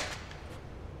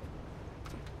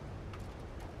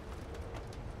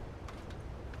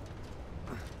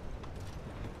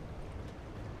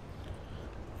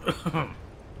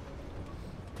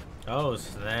 Oh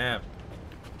snap!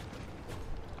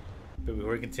 But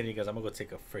before we continue, guys, I'm gonna go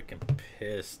take a freaking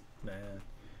piss, man.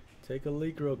 Take a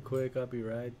leak real quick. I'll be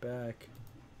right back.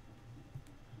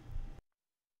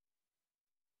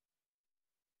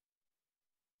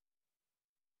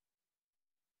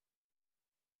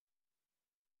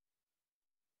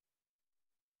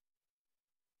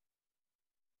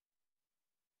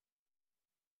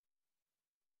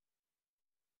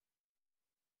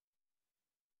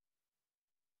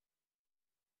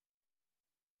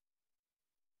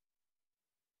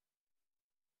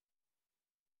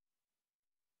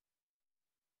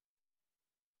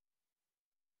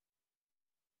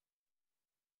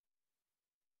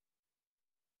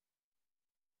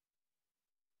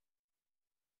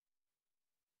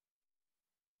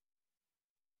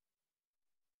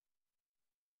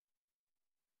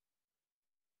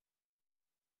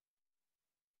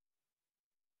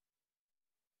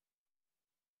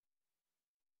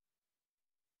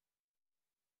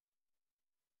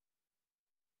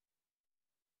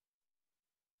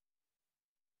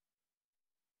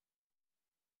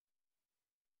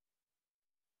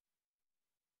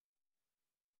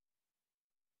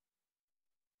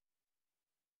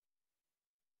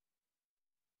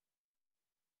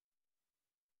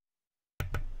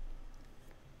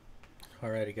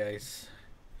 Alrighty, guys.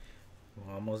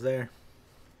 We're almost there.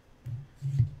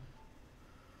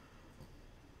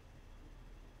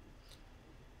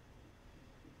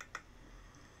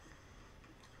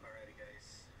 Alrighty,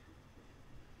 guys.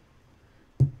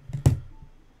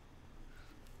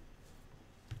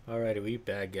 Alrighty, we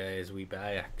back, guys. We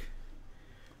back.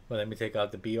 Well, let me take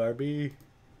out the BRB.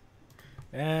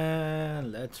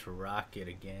 And let's rock it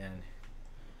again.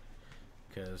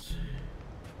 Because...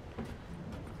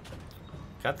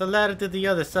 got the ladder to the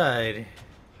other side.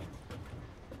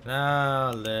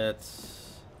 Now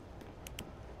let's...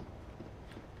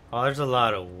 oh, there's a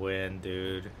lot of wind,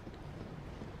 dude.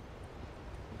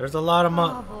 There's a lot of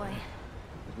Oh boy.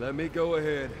 Let me go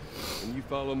ahead, and you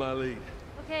follow my lead.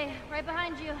 Okay, right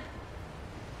behind you.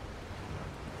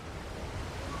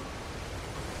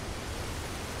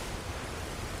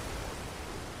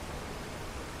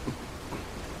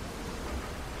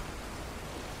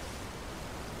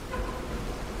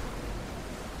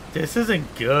 This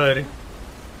isn't good.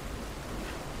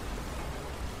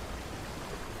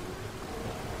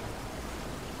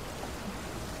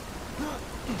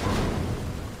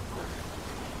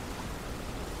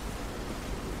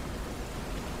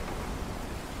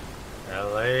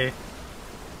 LA.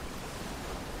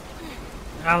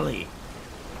 Ellie.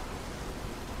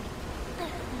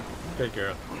 Good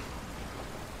girl.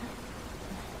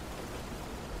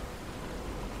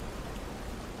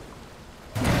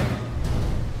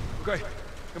 Okay,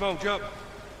 come on, jump.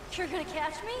 You're gonna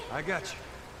catch me? I got you.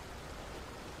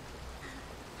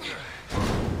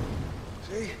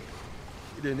 See?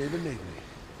 You didn't even need me.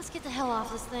 Let's get the hell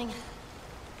off this thing.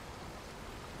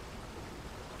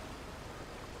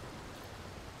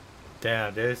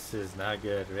 Damn, this is not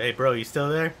good. Hey, bro, you still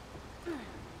there?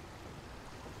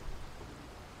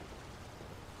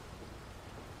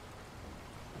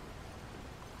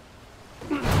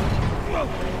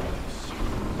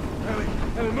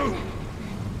 Ellie, move!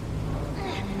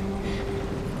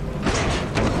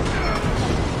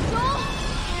 Joel!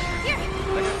 Here!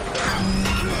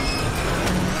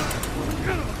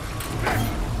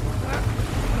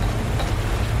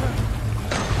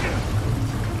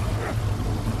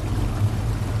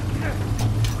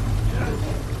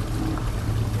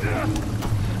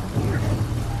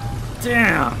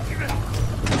 Damn!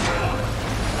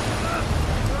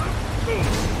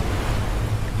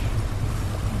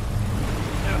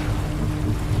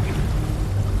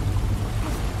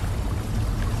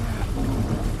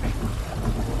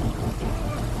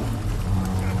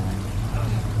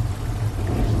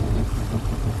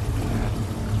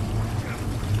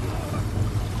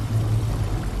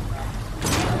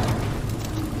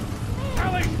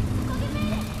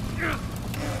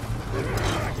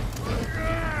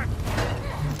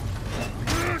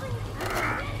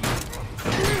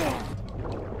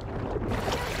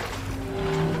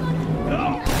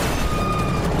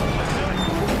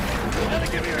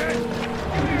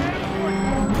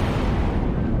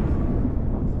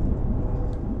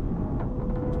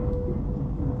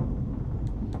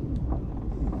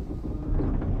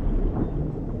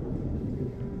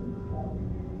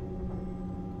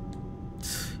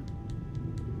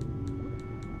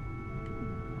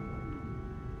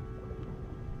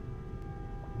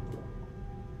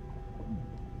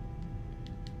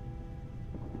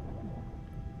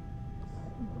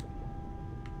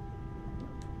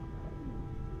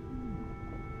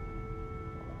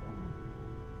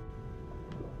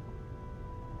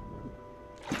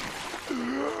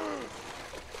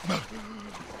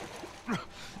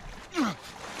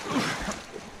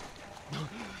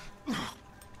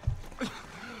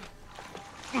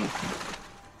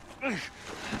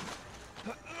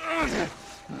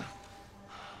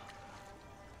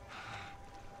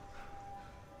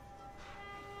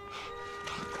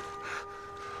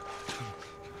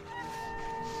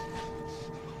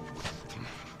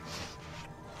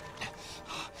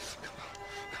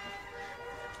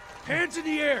 Hands in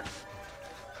the air!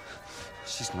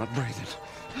 She's not breathing.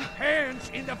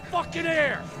 Hands in the fucking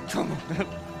air! Come on.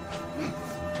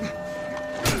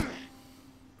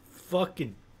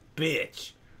 Fucking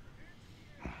bitch.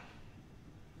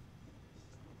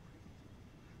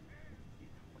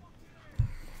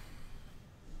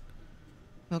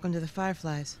 Welcome to the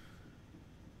Fireflies.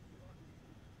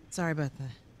 Sorry about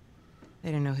that. They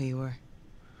didn't know who you were.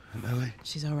 And Ellie?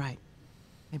 She's all right.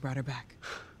 They brought her back.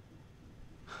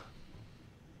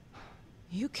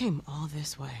 You came all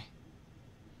this way.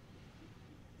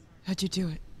 How'd you do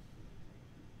it?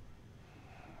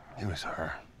 It was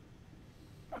her.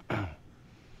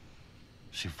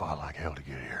 She fought like hell to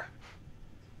get here.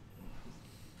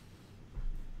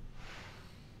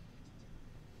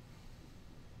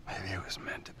 Maybe it was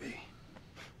meant to be.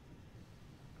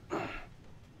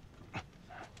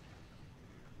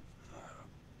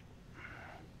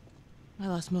 I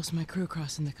lost most of my crew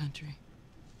crossing the country.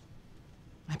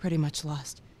 I pretty much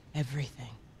lost everything.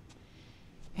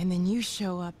 And then you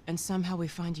show up, and somehow we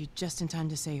find you just in time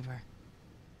to save her.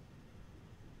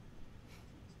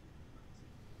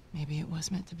 Maybe it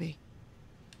was meant to be.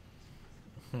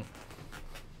 Take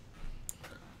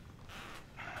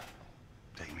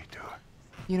me to her.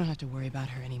 You don't have to worry about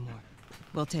her anymore.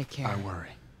 We'll take care I of her.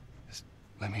 worry. Just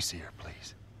let me see her,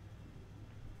 please.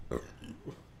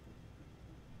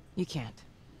 You can't.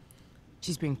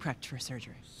 She's being prepped for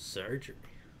surgery. Surgery?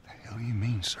 The hell you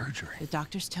mean, surgery? The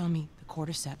doctors tell me the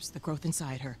cordyceps, the growth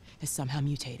inside her, has somehow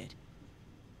mutated.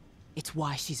 It's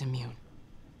why she's immune.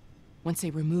 Once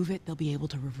they remove it, they'll be able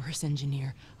to reverse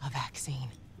engineer a vaccine.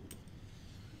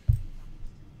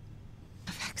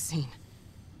 A vaccine.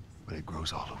 But it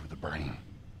grows all over the brain.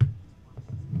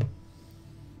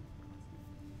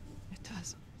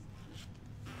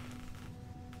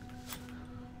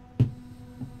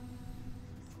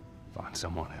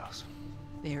 someone else.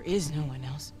 There is no one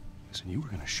else. Listen, you were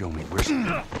gonna show me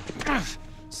where...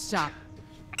 Stop.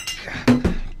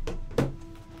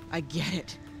 I get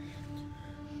it.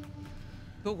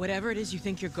 But whatever it is you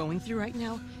think you're going through right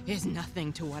now is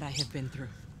nothing to what I have been through.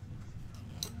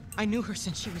 I knew her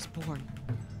since she was born.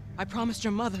 I promised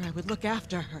your mother I would look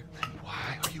after her. Then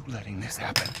why are you letting this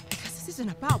happen? Because this isn't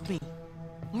about me,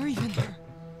 or even her.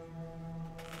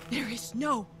 There is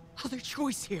no other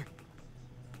choice here.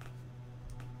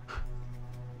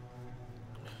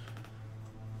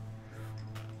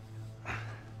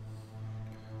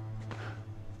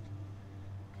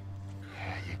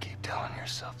 Yeah, you keep telling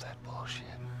yourself that bullshit.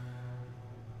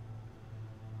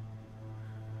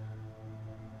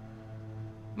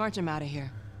 March him out of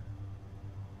here.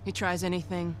 He tries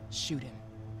anything, shoot him.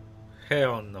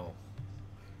 Hell no.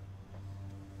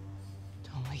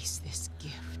 Don't waste this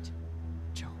gift,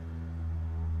 Joe.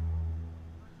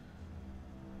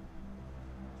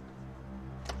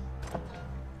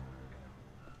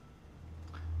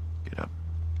 Get up.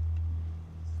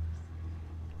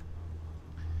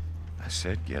 I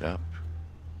said get up.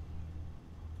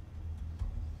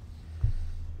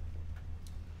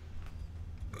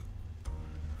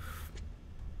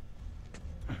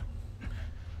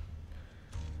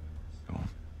 Come on.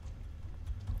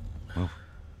 Move.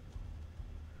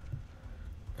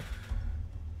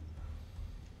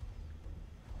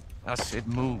 I said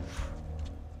move.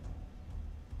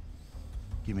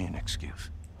 Give me an excuse.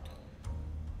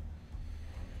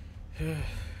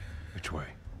 Which way?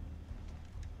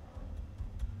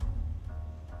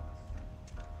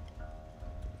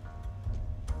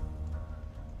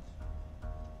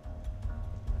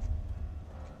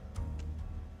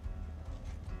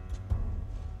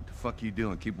 What the fuck you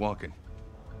doing? Keep walking.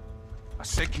 I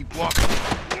said keep walking.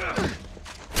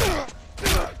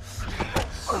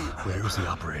 Where's the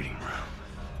operating room?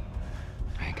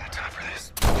 I ain't got time for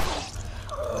this.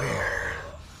 Where?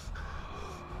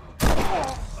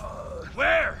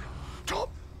 Where? Top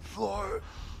floor,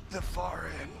 the far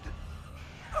end.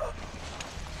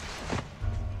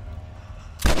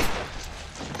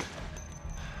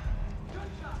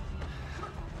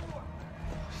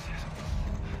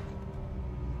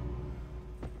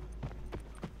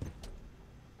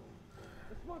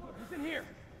 He's in here.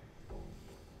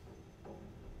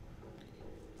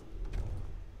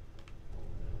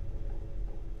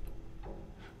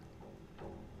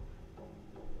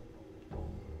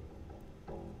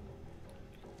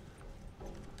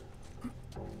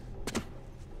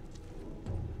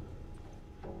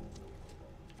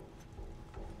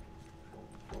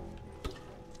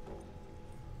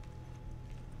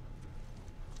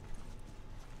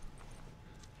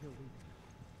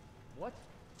 What?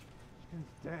 He's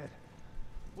dead.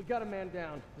 We got a man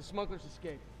down. The smugglers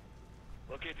escaped.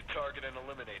 Locate the target and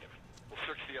eliminate him. We'll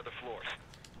search the other floors.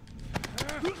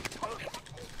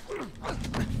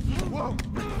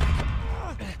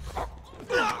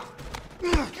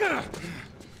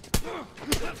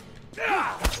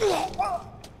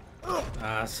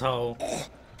 Asshole.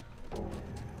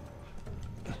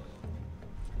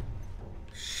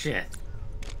 Shit.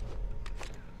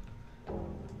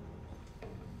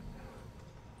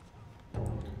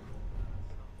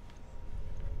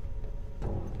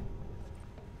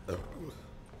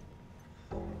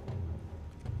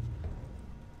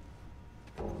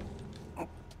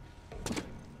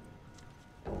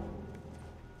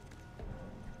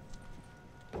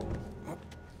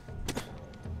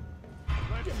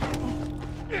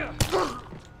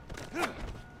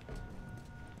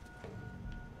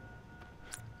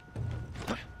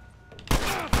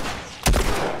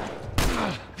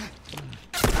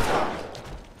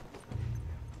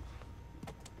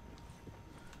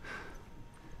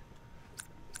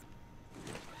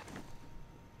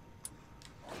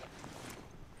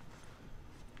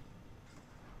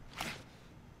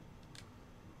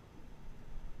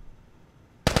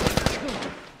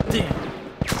 Damn.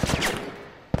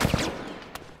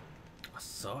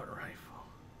 Assault rifle.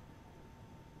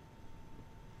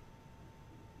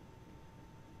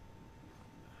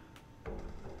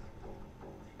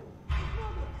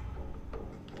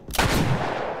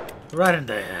 Right in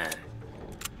the head.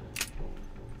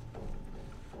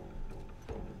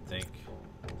 I think.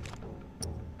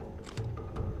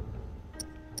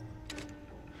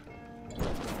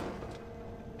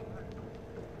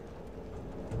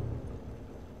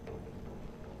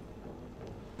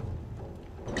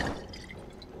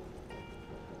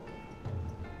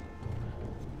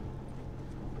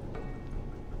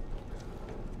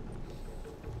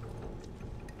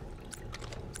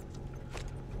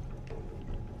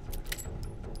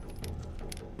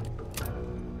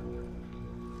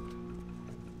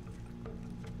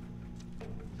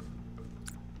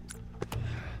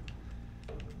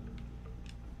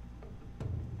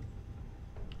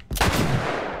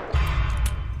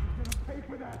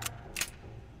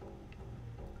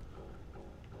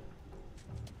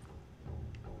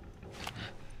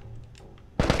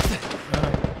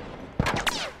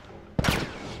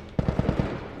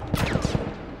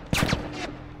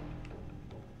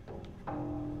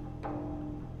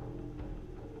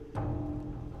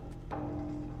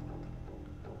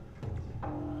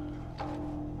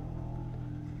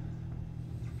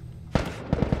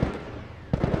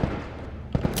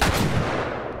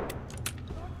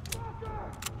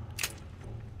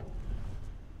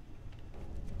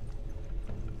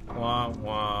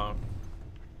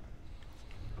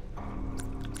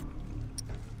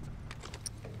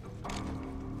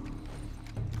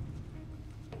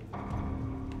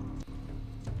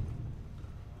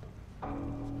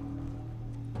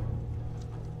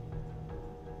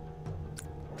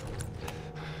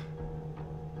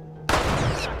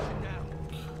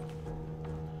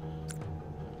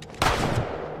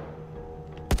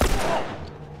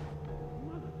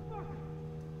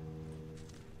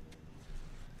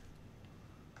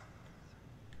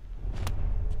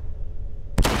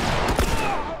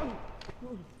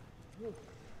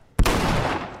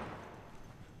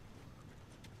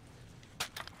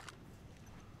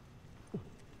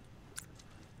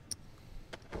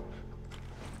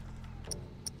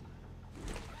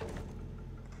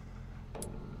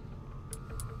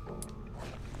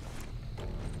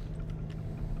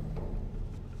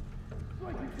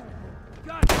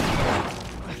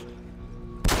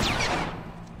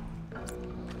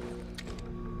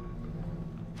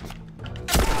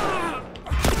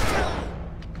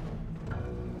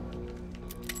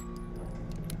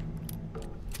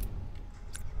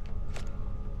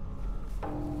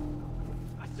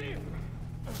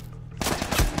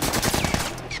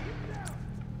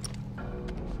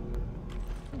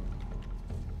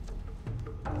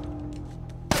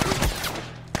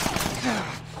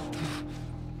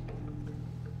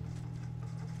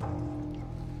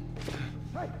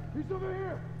 He's over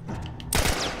here!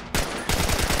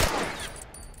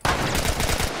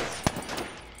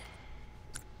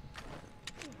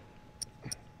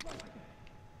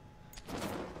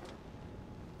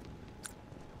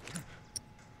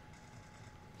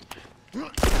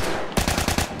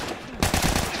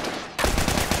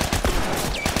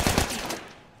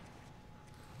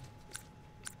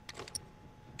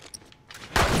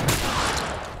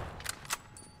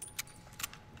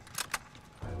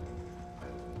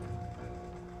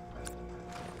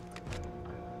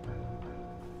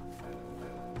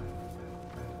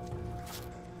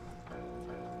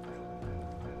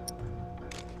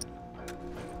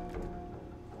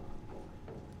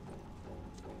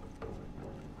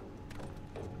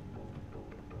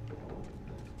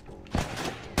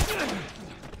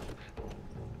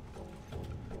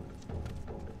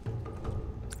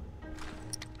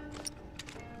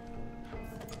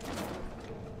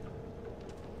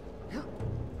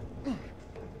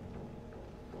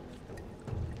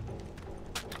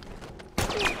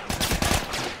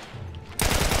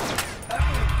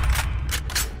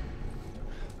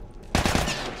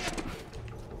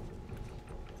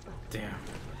 Damn.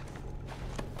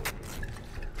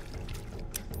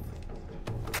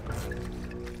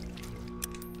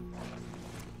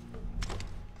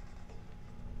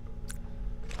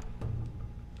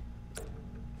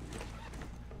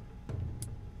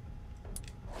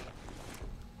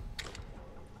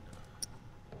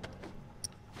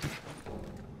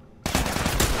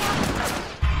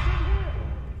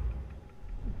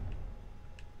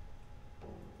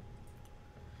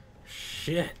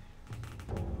 Shit.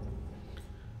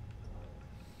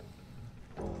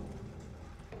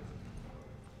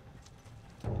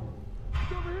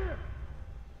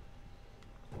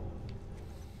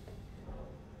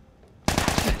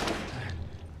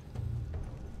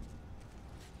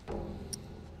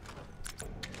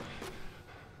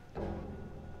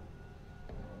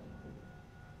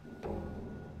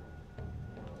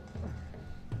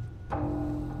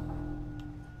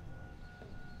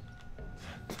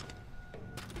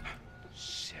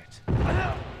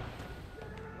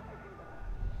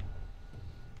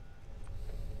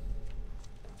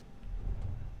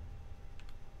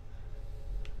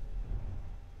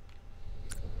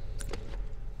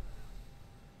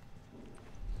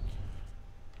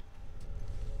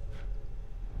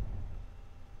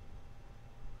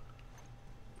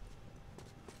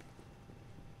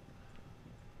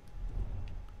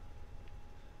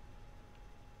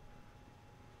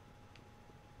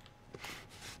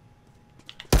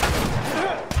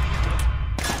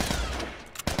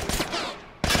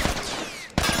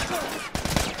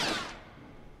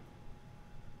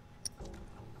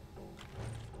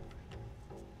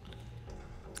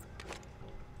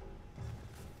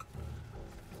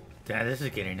 Damn, this is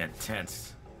getting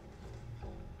intense.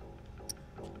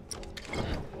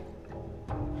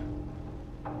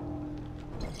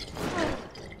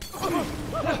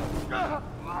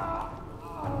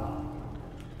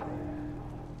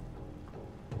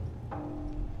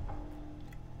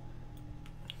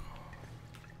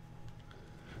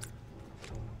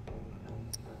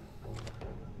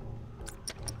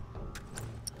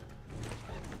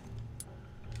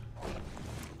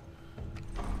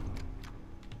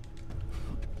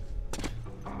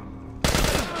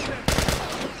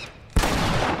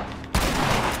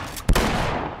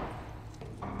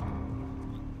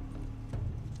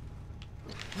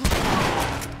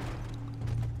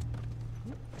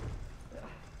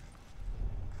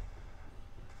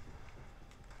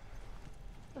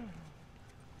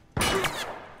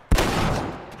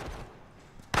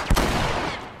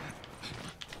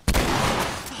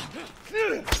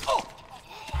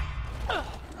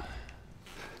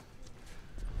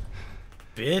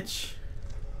 Bitch.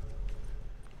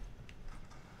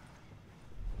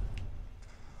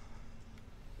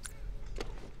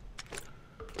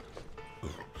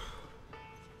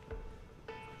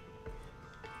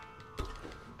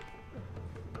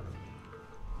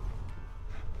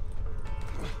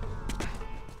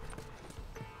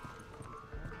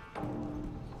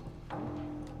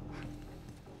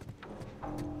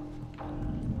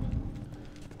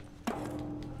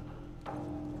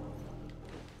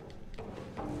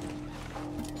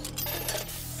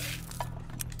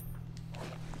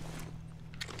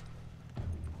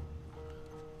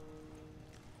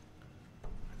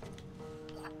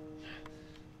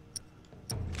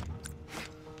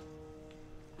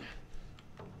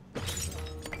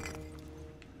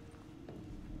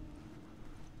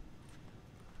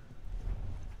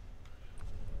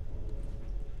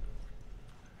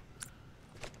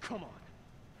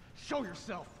 Show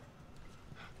yourself.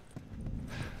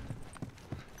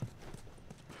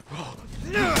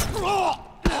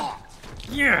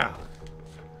 Yeah.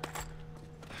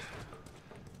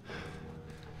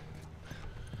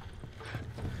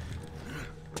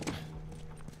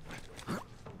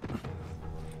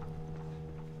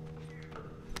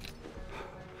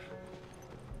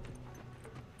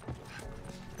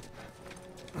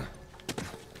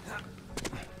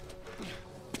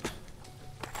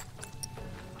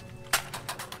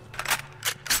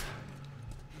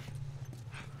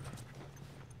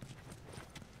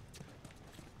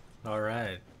 All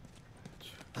right.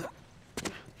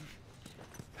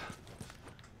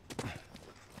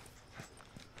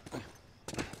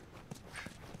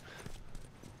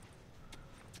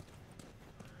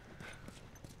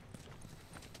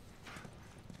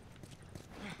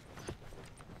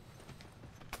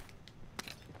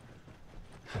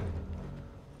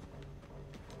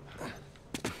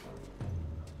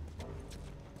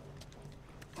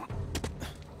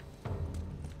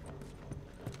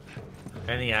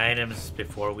 Any items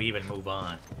before we even move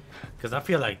on? Because I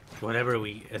feel like whatever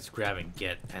let's grab and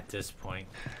get at this point.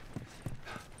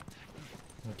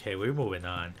 Okay, we're moving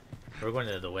on. We're going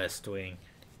to the West Wing.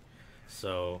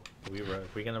 So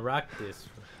we're gonna rock this.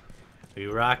 We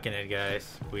rocking it,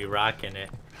 guys. We rocking it.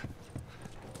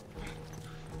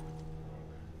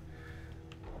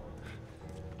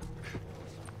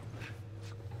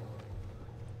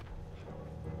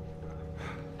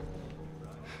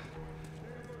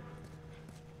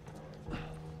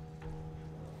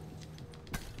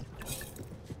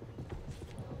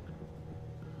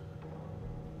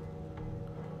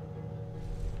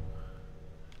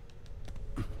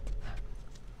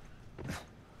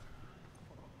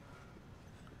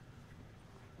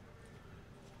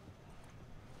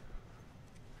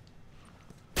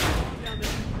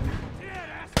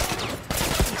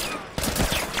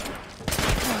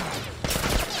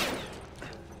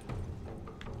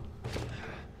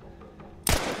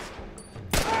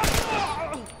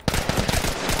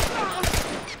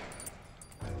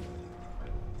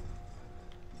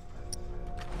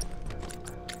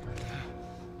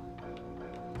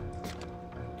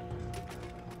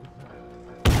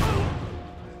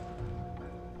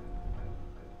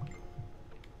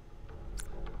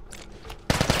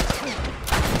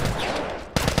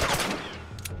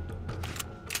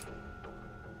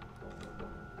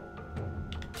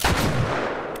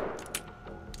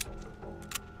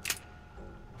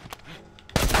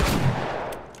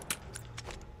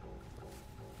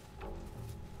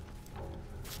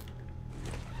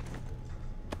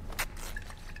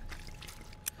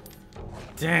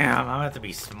 Damn, I'm gonna have to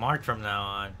be smart from now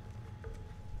on.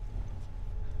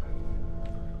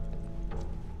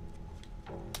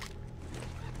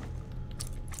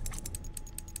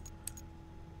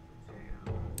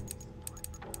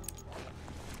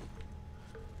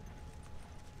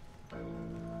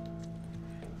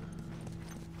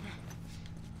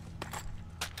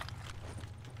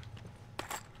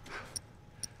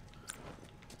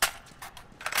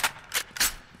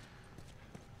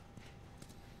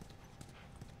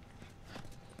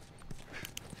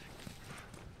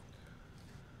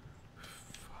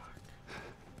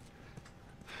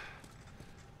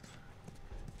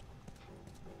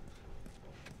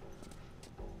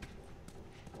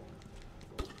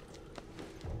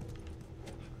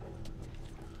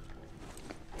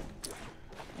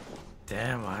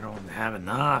 Damn, I don't have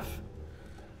enough.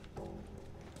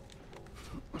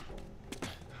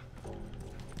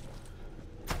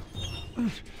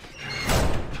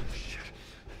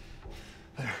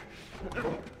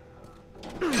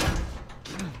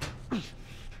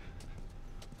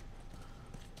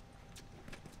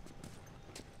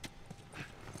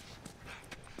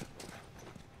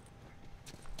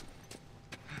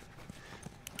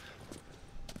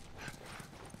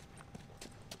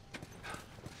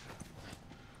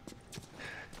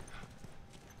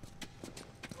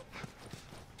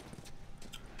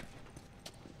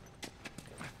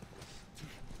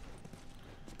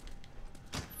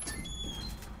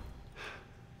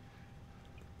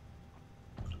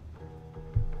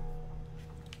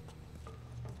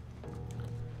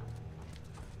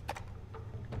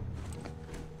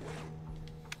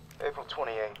 April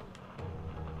 28.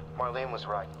 Marlene was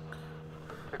right.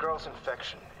 The girl's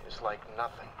infection is like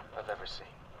nothing I've ever seen.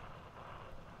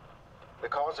 The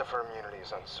cause of her immunity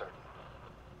is uncertain.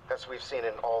 As we've seen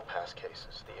in all past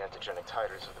cases, the antigenic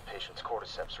titers of the patient's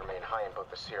cordyceps remain high in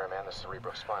both the serum and the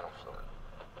cerebrospinal fluid.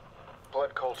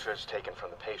 Blood cultures taken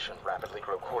from the patient rapidly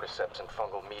grow cordyceps and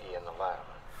fungal media in the lab.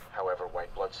 However,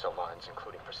 white blood cell lines,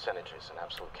 including percentages and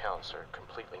absolute counts, are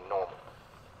completely normal.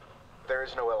 There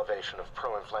is no elevation of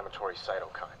pro-inflammatory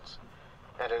cytokines,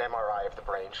 and an MRI of the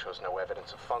brain shows no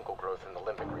evidence of fungal growth in the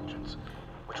limbic regions,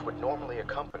 which would normally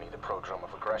accompany the prodrome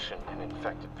of aggression in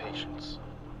infected patients.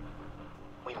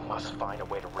 We must find a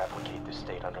way to replicate this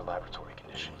state under laboratory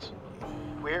conditions.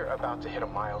 We're about to hit a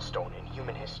milestone in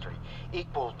human history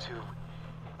equal to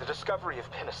the discovery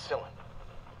of penicillin.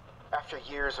 After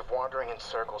years of wandering in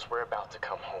circles, we're about to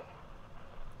come home,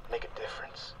 make a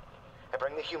difference, and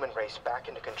bring the human race back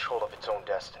into control of its own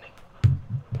destiny.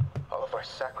 All of our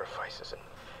sacrifices and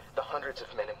the hundreds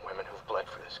of men and women who've bled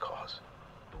for this cause,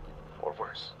 or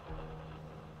worse,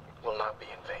 will not be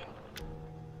in vain.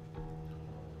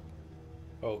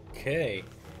 Okay.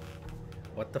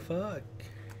 What the fuck?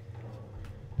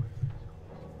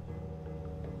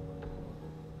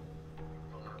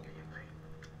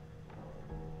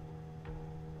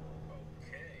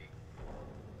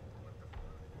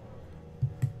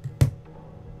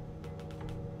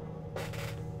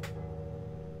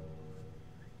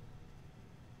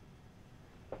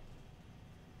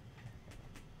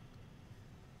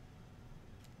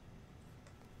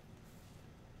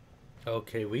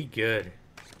 Okay, we good.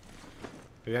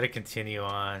 We gotta continue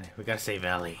on. We gotta save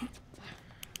Ellie.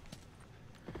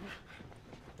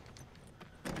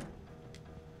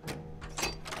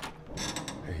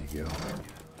 There you go.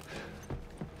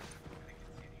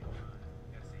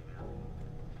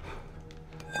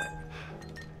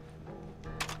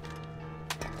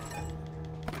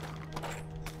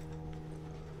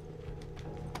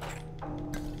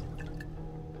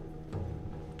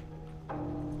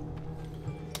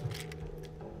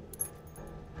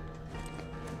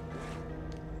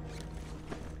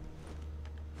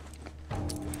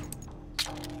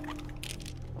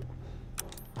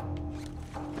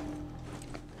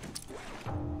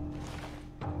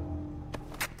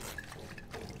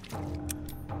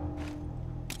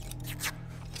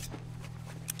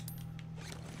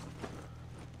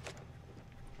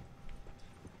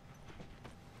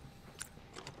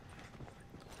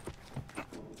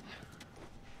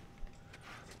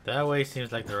 That way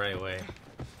seems like the right way.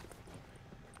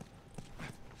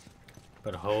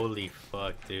 But holy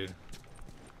fuck, dude.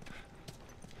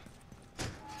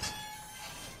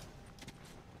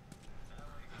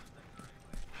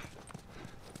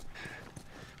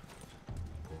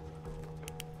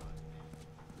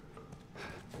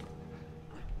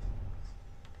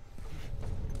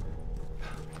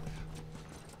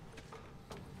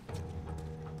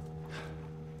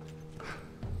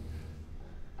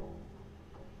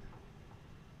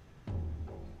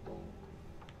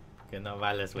 Que no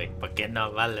vales, güey. ¿Por qué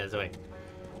no vales, güey?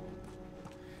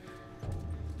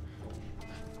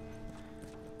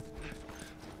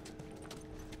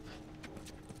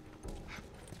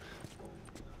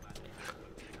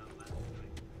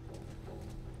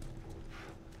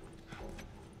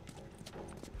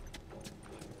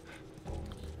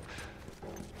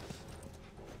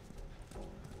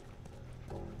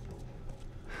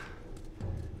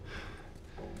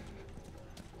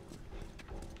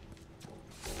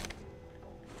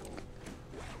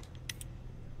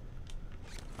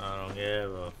 I don't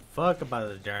give a fuck about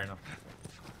the journal.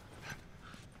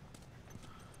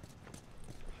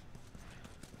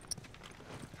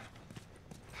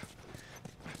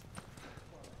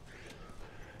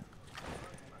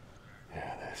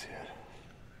 Yeah, that's it.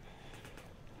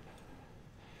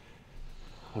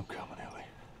 I'm coming, Ellie.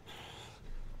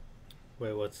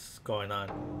 Wait, what's going on?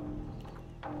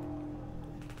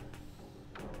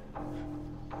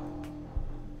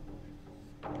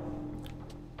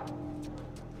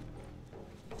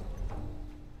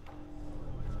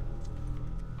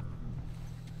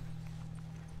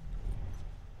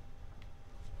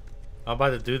 I'm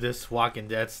about to do this Walking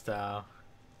Dead style.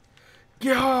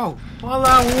 Yo! All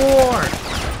out war!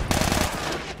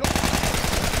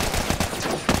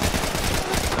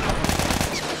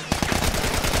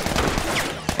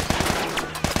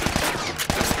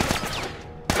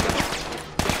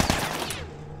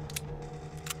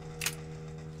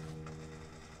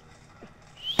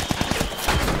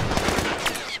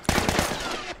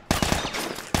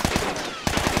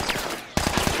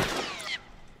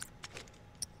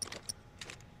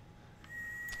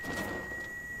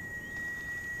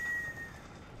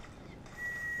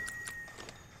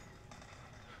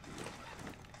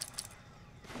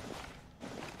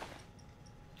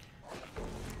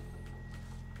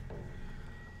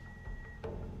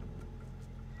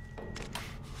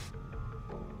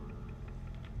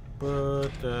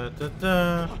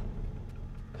 Da-da-da.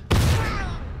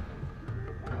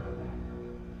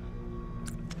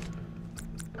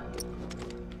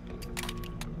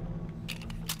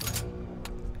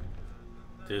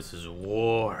 This is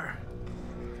war.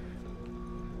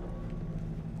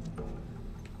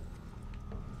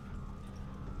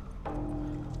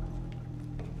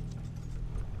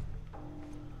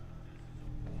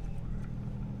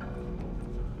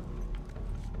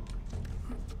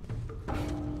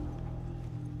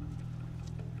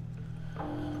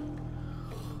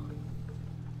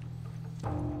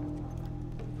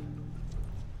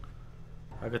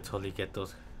 I could totally get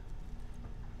those.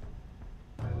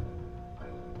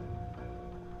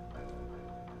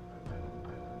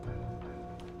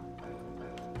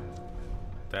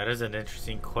 That is an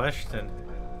interesting question.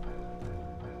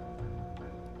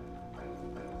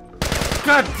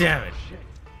 God damn it!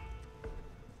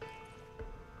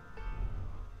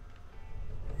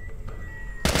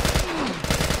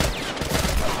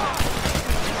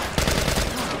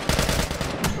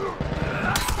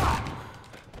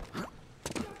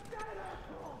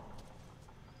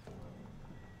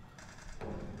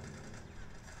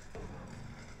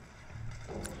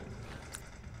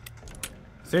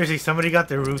 Seriously, somebody got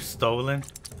their roof stolen?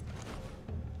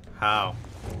 How?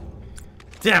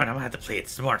 Damn it, I'm gonna have to play it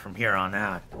smart from here on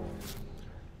out.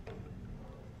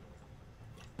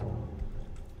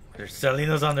 They're selling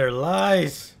us on their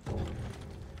lies.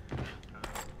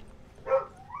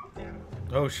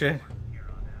 Oh shit.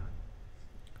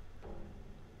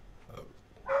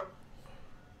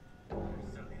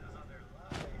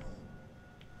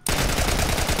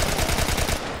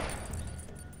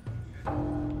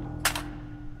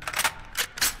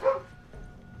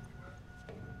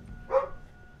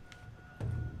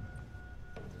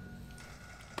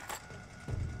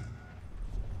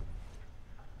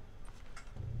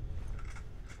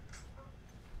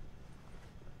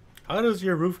 How does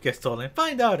your roof get stolen?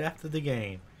 Find out after the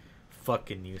game.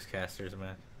 Fucking newscasters,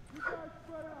 man.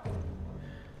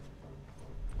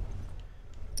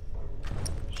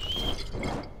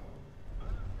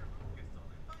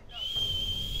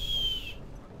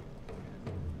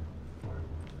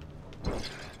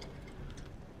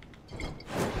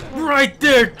 Right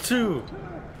there, too!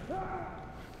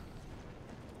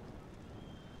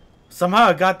 Somehow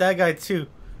I got that guy, too.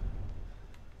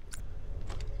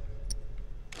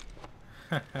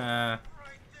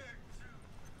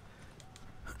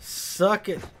 Suck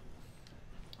it.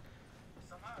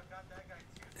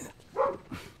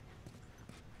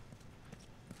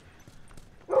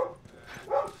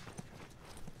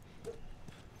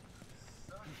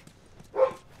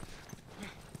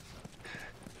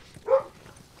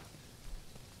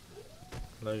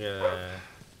 Look at that.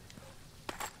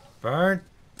 Burnt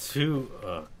to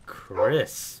a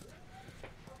crisp.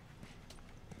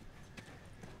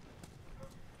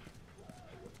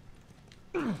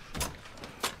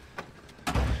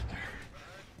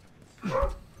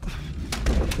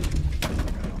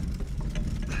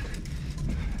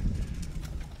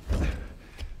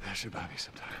 That should buy me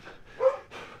some time.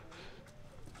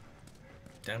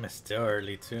 Damn, it's still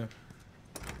early too.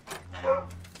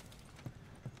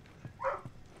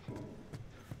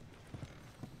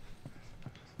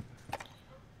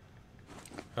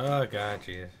 Oh god,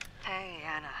 jeez. Hey,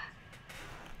 Anna.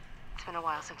 It's been a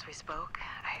while since we spoke.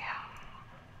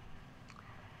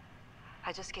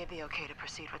 I just gave the okay to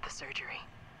proceed with the surgery.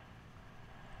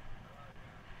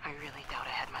 I really doubt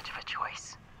I had much of a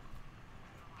choice.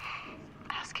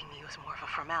 Asking me was more of a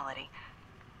formality.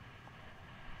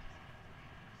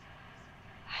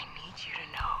 I need you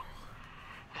to know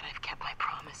that I've kept my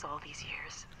promise all these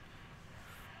years.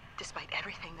 Despite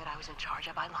everything that I was in charge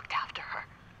of, I looked after her.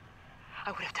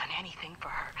 I would have done anything for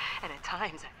her, and at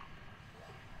times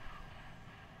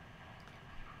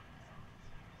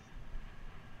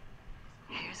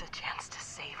here's a chance to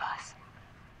save us.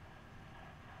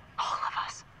 All of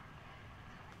us.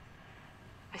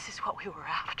 This is what we were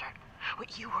after.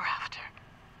 What you were after.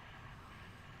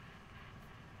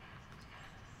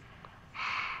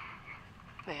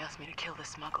 They asked me to kill the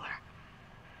smuggler.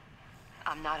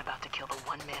 I'm not about to kill the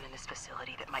one man in this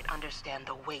facility that might understand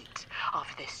the weight of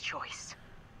this choice.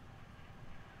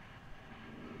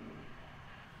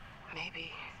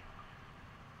 Maybe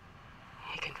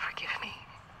he can forgive me.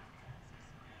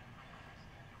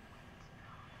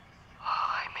 Oh,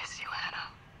 I miss you,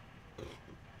 Anna.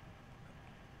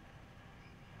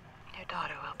 Your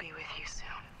daughter will be with you soon.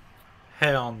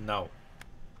 Hell no.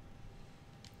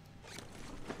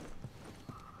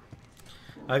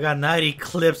 I got 90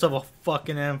 clips of a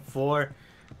fucking M4.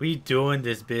 We doing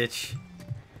this, bitch.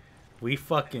 We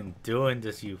fucking doing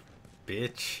this, you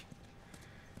bitch.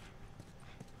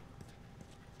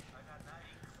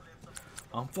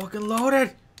 I'm fucking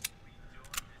loaded.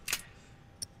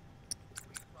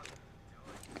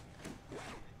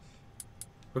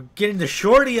 We're getting the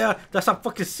shorty out. That's how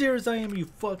fucking serious I am, you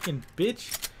fucking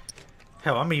bitch.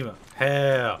 Hell, I'm even.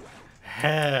 Hell.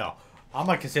 I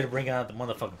might consider bringing out the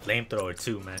motherfucking flamethrower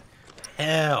too, man.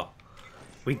 Hell.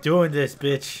 We doing this,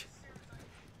 bitch.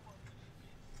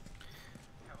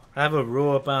 I have a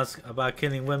rule about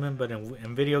killing women, but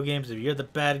in video games, if you're the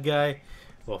bad guy,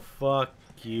 well, fuck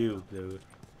you, dude.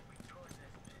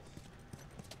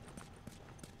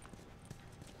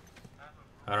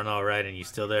 I don't know, Raiden, you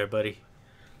still there, buddy?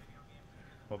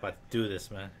 I'm about to do this,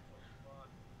 man.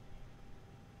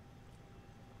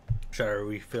 Try to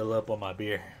refill up on my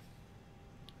beer.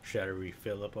 Try to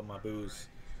refill up on my booze.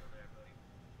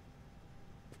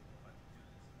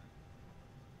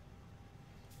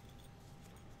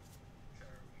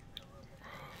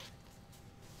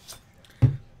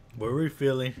 We're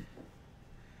refilling.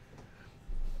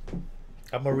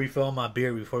 I'm gonna refill my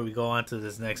beer before we go on to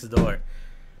this next door.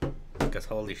 Because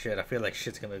holy shit, I feel like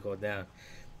shit's gonna go down.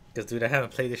 Because dude, I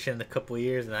haven't played this shit in a couple of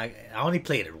years, and I only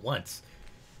played it once.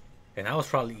 And I was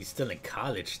probably still in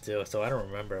college still, so I don't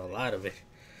remember a lot of it.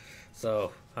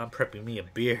 So I'm prepping me a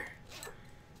beer.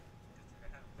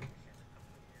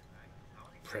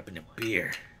 Prepping a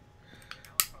beer.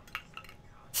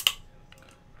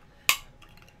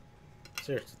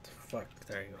 Seriously, what the fuck?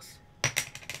 There he goes.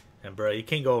 And bro, you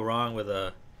can't go wrong with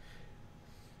a...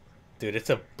 Dude, it's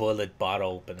a bullet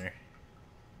bottle opener.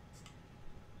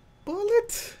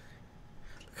 Bullet?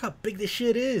 Look how big this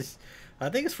shit is. I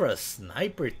think it's for a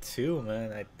sniper too,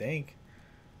 man. I think.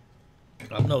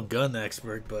 I'm no gun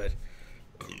expert, but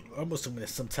I'm assuming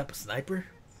it's some type of sniper.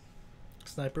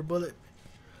 Sniper bullet.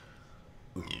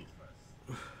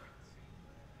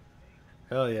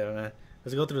 Hell yeah, man.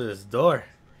 Let's go through this door.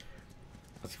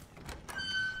 Let's...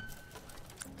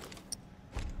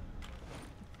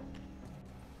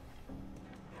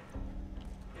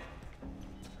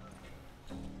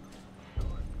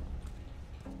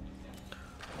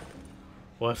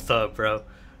 What's up, bro?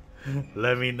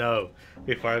 Let me know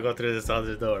before I go through this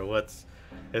other door.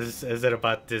 Is it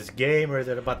about this game or is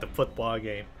it about the football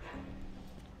game?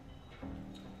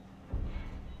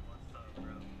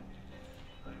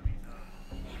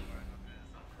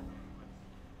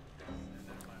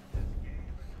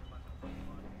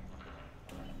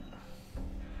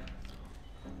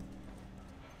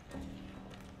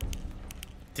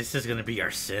 This is gonna be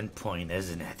our send point,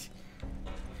 isn't it?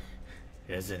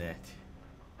 Isn't it?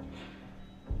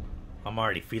 I'm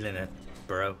already feeling it,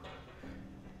 bro.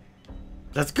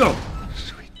 Let's go!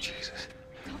 Sweet Jesus.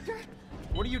 Doctor?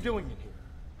 What are you doing in here?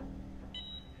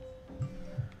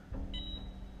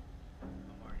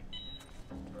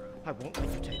 I won't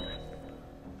let you take her.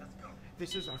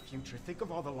 This is our future. Think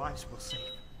of all the lives we'll save.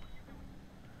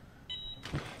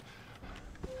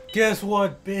 Guess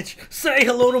what, bitch? Say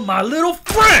hello to my little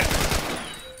friend!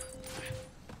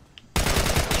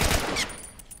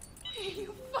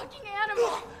 You fucking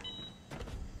animal!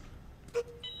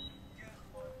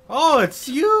 Oh, it's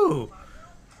you!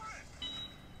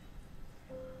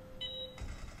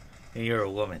 And you're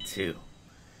a woman too.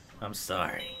 I'm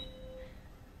sorry.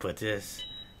 But this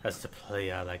has to play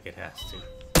out like it has to.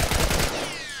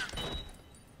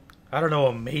 I don't know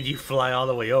what made you fly all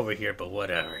the way over here, but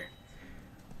whatever.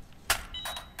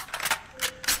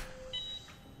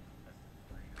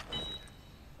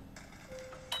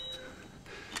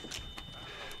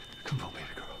 Come on, baby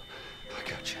girl. I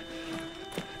got you.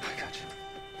 I got you.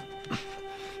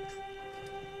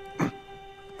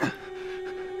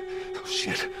 Oh,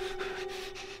 shit.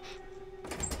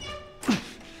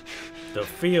 The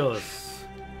feels.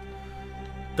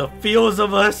 The feels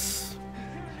of us.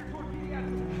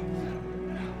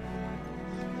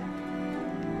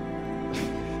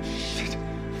 Shit.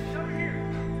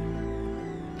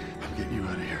 I'm getting you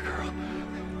out of here, girl.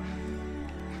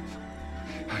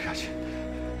 I got you.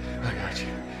 I got you.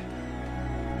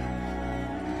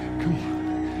 Come on.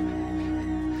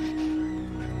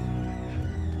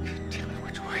 God damn it,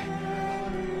 which way?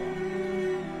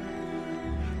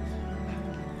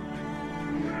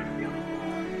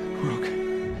 We're okay.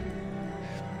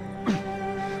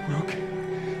 We're okay.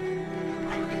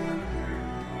 We're okay.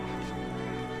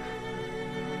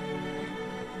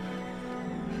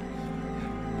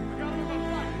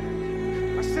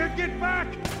 I said get back!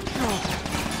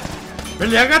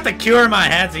 Really, I got the cure in my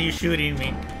hands and you shooting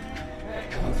me.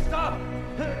 Stop!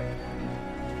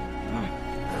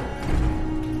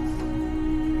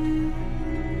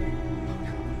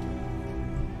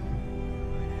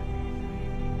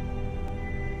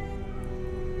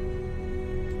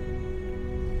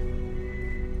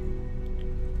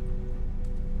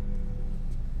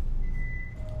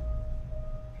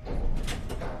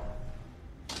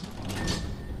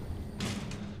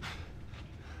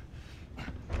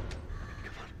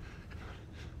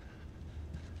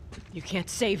 You can't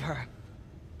save her.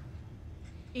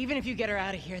 Even if you get her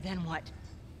out of here, then what?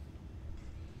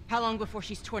 How long before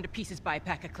she's torn to pieces by a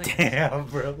pack of clickers? Damn,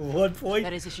 bro. 1 point.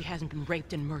 That is if she hasn't been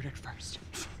raped and murdered first.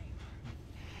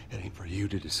 It ain't for you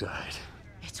to decide.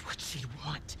 It's what she'd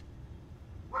want.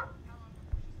 And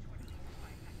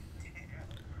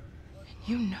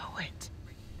you know it.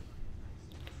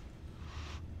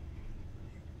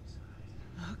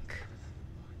 Look.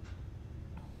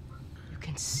 You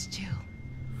can still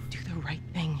do the right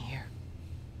thing here.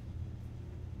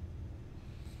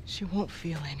 She won't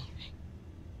feel anything.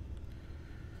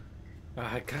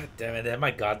 Ah, god damn it! Then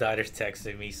my goddaughter's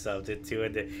texting me something too,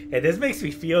 and this makes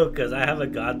me feel because I have a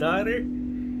goddaughter,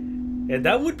 and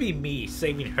that would be me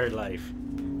saving her life.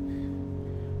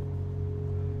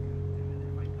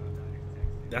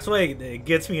 That's why it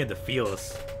gets me in the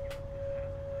feels.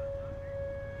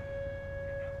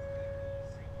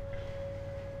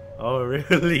 Oh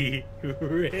really?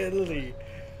 Really?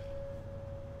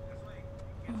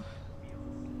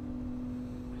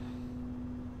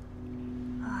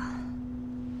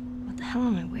 What the hell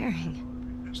am I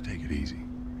wearing? Just take it easy.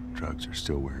 Drugs are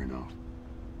still wearing off.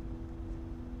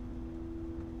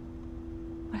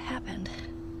 What happened?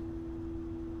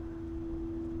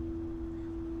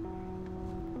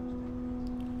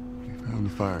 We found the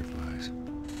fireflies.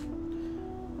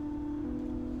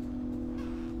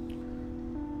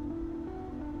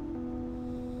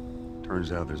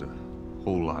 Turns out there's a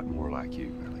whole lot more like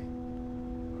you, Ellie.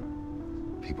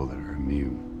 People that are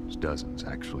immune. There's dozens,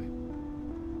 actually.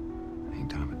 Ain't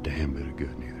done 'em a damn bit of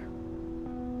good, neither.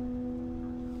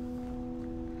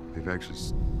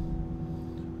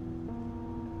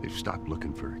 They've stopped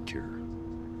looking for a cure.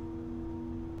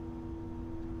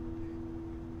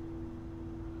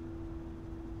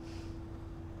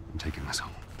 I'm taking us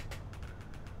home.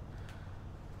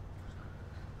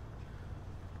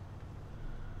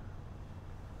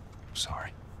 I'm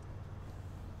sorry.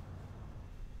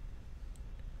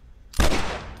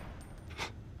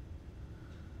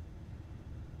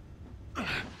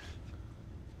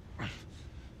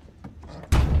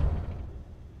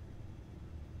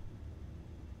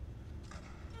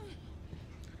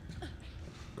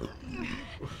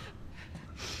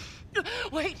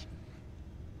 Wait!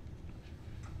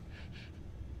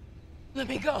 Let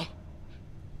me go.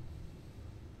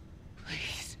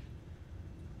 Please.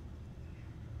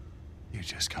 You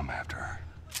just come after her.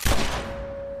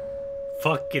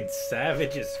 Fucking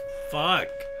savage as fuck.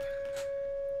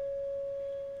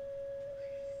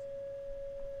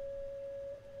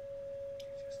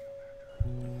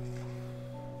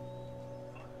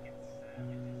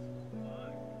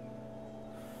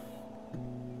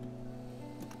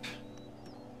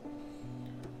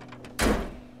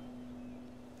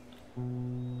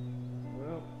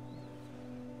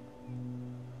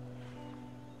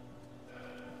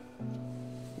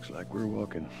 Looks like we're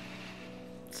walking.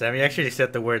 Sammy actually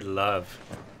said the word love,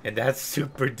 and that's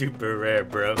super duper rare,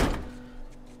 bro.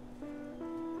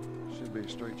 Should be a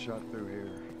straight shot through here.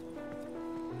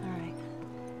 Alright.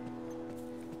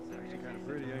 It's actually kind of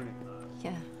pretty, ain't it?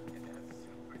 Yeah.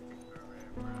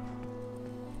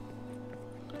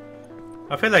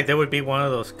 I feel like that would be one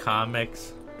of those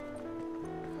comics.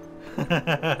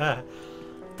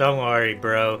 Don't worry,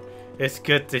 bro. It's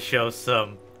good to show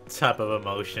some type of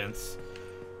emotions.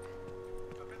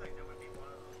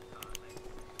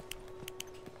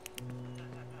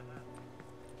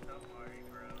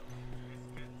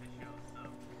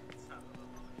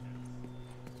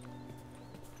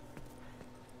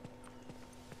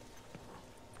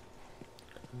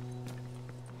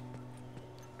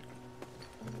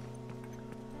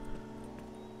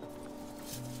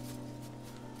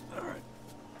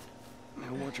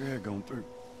 Watch your head going through.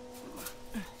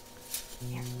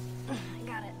 Here. I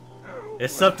got it.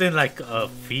 It's something like a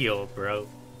feel, bro.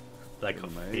 Like a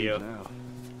My age feel. now.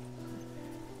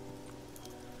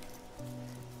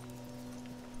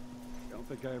 Don't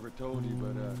think I ever told you,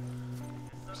 but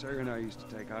Sarah and I used to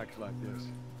take hikes like this.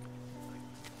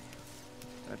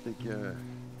 I think the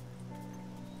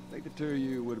two of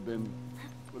you would have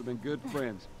been good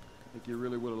friends. I think you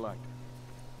really would have liked her.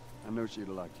 I know she'd have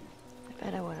liked you. I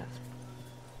bet I would have.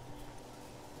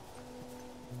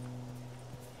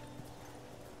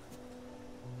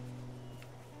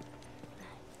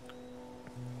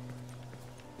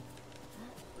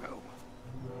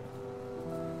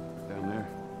 Down there.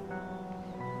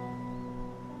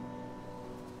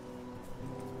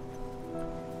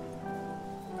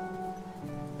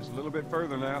 Just a little bit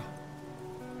further now.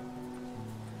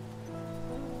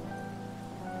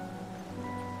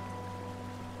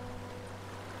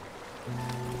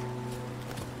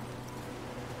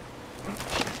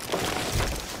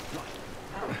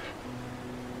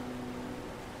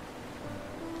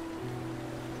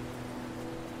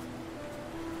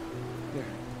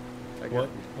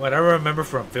 What I remember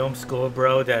from film school,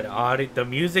 bro, that the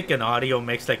music and audio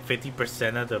makes like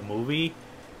 50% of the movie,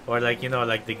 or like, you know,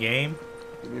 like the game.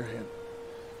 In your hand.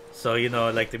 So, you know,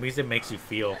 like the music makes you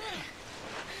feel. All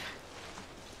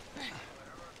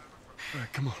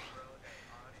right, come on.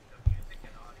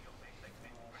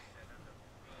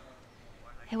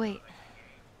 Hey, wait.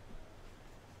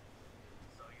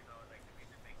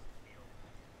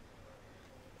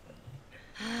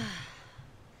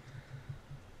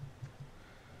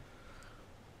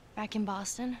 Back in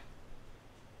Boston?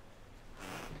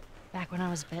 Back when I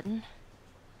was bitten?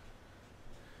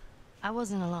 I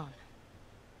wasn't alone.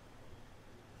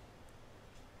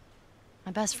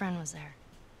 My best friend was there.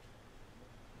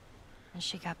 And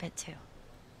she got bit too.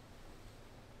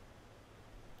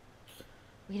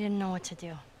 We didn't know what to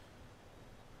do.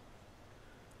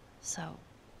 So...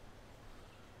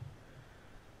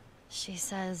 she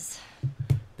says...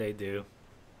 They do.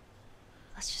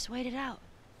 let's just wait it out.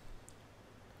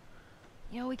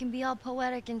 You know, we can be all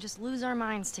poetic and just lose our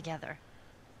minds together.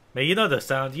 Man, you know the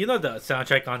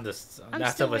soundtrack on this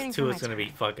Last still of Us waiting 2 for is my gonna be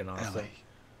turn. fucking awesome. Ellie.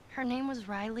 Her name was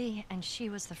Riley, and she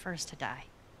was the first to die.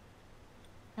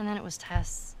 And then it was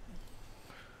Tess.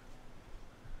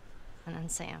 And then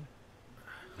Sam.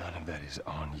 None of that is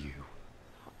on you.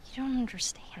 You don't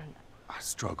understand. I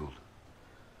struggled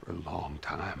for a long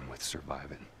time with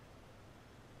surviving.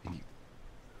 And you...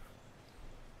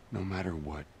 no matter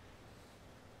what,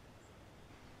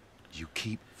 you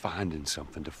keep finding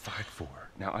something to fight for.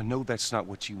 Now, I know that's not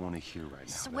what you want to hear right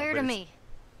now. Swear to me.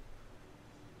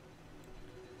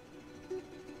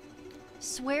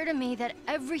 Swear to me that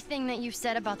everything that you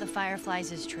said about the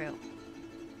Fireflies is true.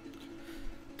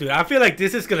 Dude, I feel like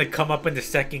this is gonna come up in the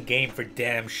second game for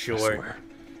damn I sure. swear.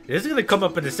 This is gonna come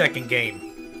up in the second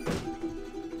game.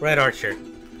 Red Archer.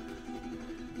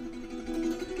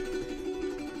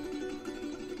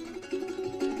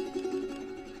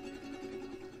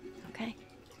 Okay?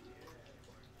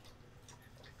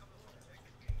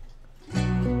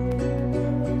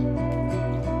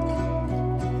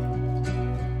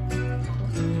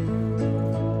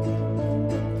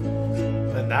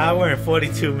 An hour and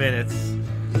 42 minutes.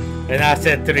 And I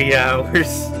said 3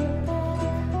 hours.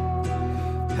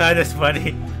 That is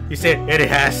funny. You said it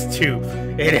has to.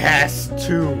 It has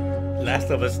to. Last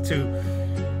of Us 2.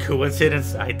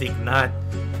 Coincidence? I think not.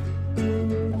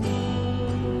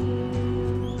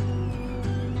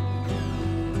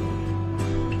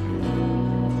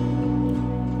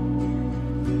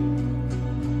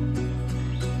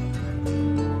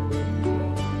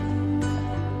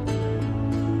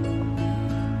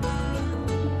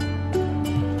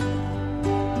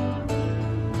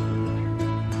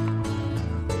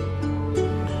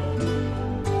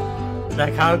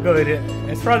 Like how good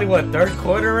it's probably what, third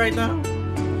quarter right now?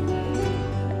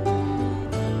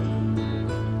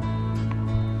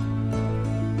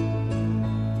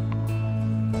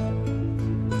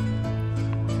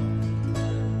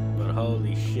 But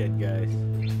holy shit, guys.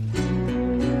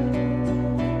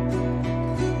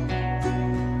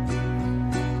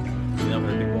 You know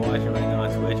what people watching right now on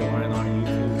Twitch or right now on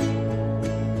YouTube?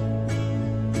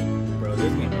 Bro,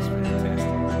 this game is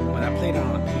fantastic. When I played it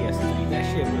on PS3, that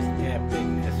shit was epic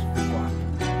as fuck.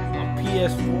 On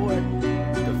PS4,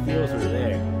 the feels were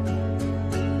there.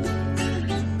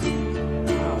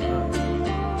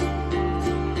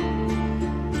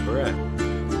 Bruh.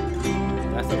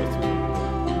 That's what it's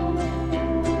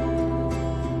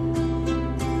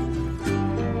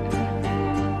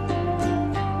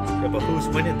Yeah, but who's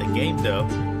winning the game though?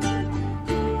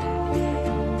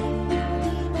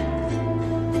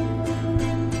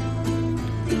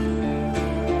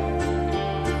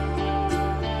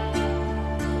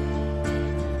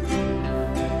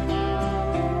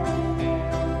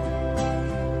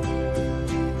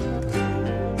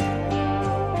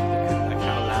 Like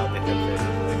how loud they have it.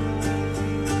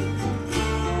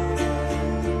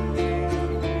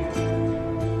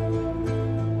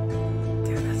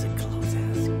 Damn, that's a close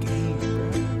ass game,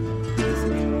 bro. That's a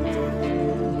close ass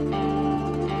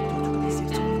game.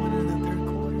 26-21 in the third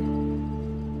quarter.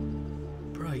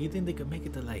 Bro, you think they could make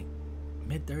it to like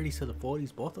mid 30s to the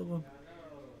 40s, both of them?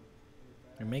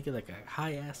 And make it like a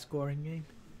high ass scoring game?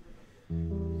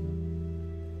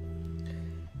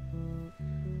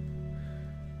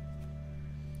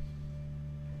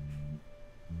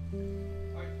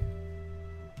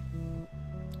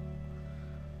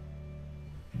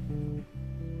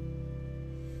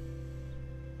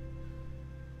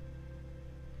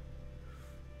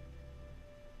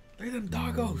 Look at them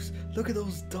doggos. Look at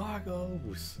those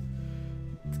doggos.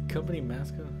 The company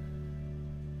mascot.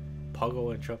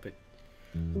 Pogo and Trumpet.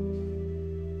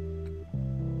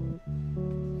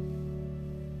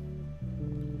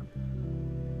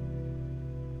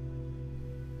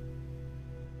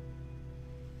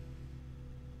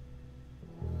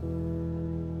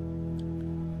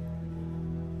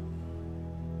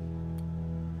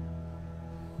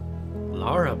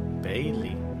 Laura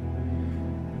Bailey.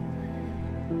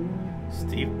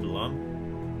 Steve Blum.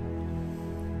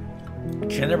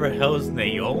 Jennifer Hill's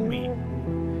Naomi.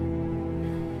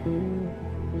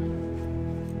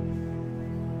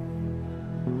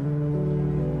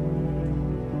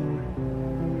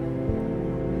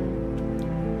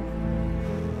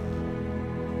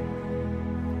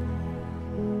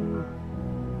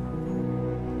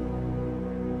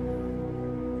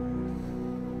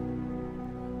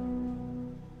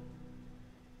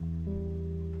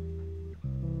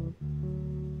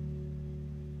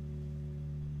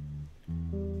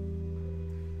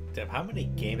 Damn, how many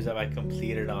games have I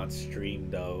completed on stream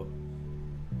though?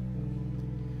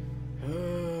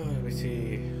 Let me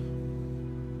see.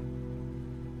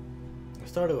 I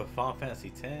started with Final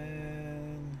Fantasy X.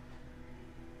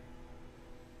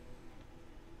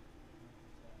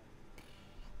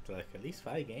 Like at least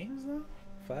 5 games though?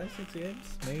 5, 6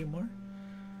 games? Maybe more?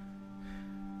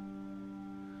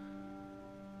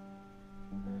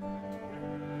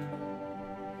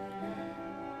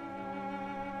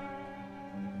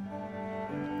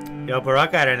 Yo,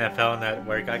 Barack got NFL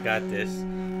Network. I got this.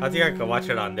 I think I can watch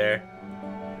it on there.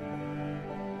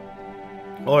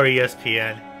 Or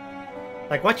ESPN.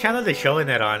 Like, what channel are they showing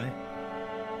it on?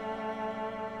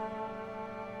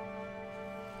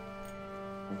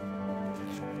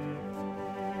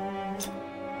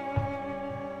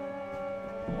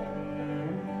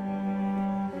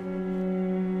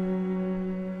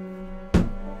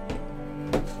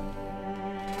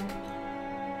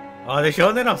 Oh, they're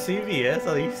showing it on CBS?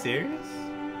 Are you serious?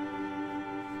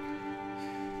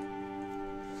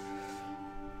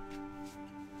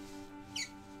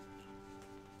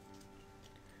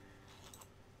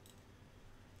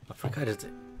 I forgot,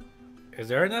 is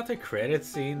there another credit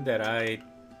scene that I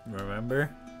remember?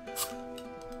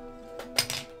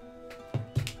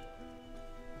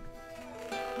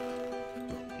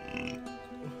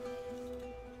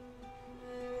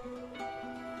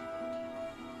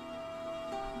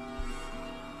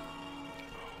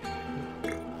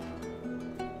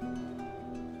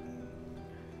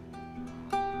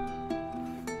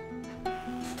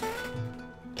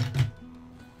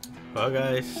 Well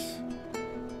guys,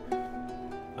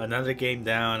 another game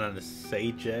down on the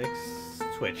SageX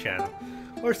Twitch channel,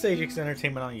 or SageX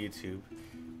Entertainment on YouTube.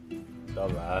 The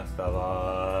Last of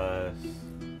Us.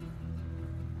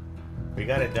 We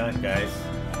got it done, guys.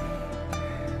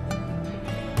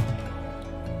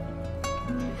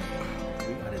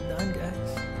 We got it done,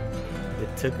 guys.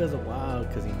 It took us a while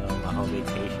because, you know, my whole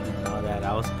vacation and all that.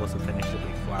 I was supposed to finish it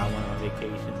before I went on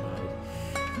vacation, but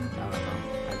I don't know.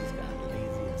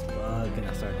 And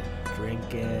I started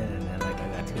drinking, and then like I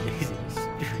got too lazy to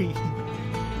stream.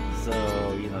 So,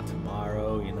 you know,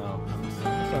 tomorrow, you know, I'm gonna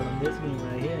start on this game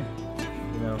right here.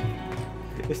 You know,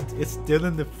 it's still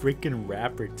in the freaking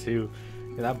wrapper too.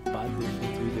 And I bought this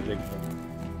shit too.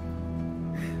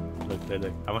 Look. I'm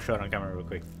gonna show it on camera real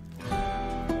quick.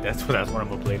 That's what I'm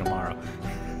gonna play tomorrow.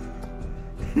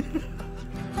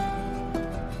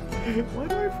 Why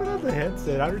do I put on the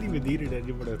headset? I don't even need it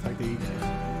anymore to talk to you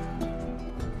guys.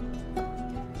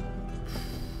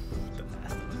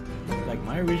 Like,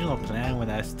 my original plan when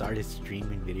I started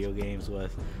streaming video games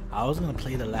was I was gonna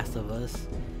play The Last of Us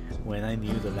when I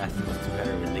knew The Last of Us 2 had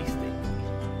a release date.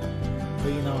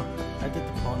 But you know, I did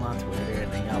the poll on Twitter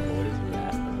and then y'all voted The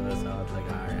Last of Us. So I was like,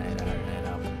 alright,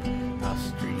 I'll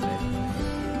stream it.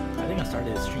 I think I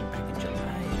started the stream back in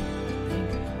July.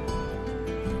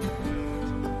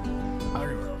 I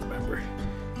don't even remember.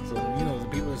 So, you know, the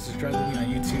people that subscribe to me on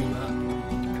YouTube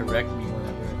correct me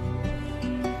whenever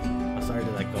I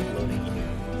started like uploading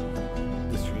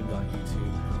the streams on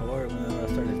YouTube, or whenever I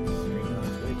started streaming on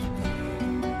Twitch.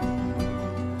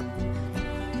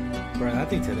 Bro, I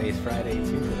think today's Friday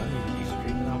too, because I need to be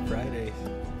streaming on Fridays.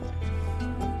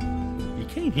 You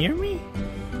can't hear me?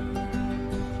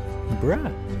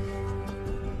 Bruh.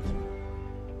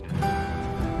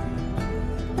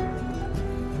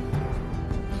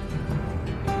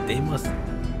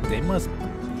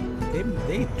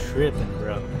 They tripping,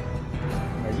 bro.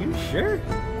 Are you sure?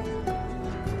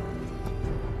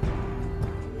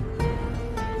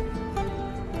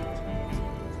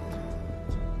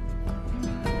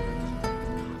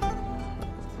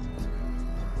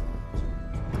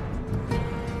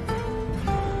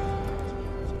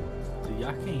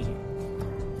 Y'all can't.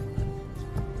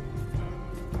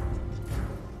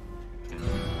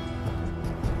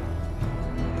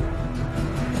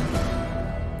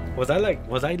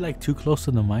 Was I like too close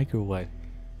to the mic or what?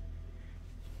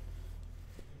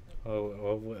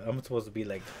 Oh, I'm supposed to be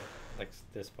like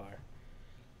this far.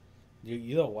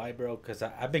 You know why, bro? Because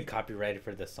I've been copyrighted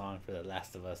for the song for The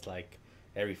Last of Us like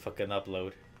every fucking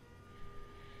upload.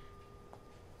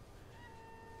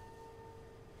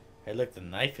 Hey, look, the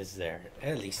knife is there.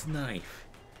 At least knife.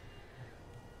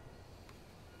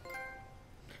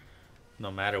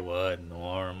 No matter what,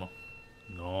 normal.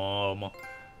 Normal.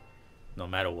 No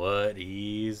matter what,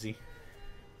 easy.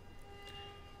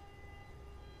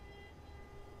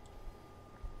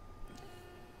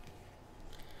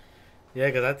 Yeah,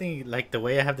 because I think, like, the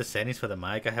way I have the settings for the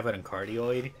mic, I have it in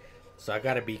cardioid. So I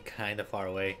gotta be kind of far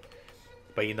away.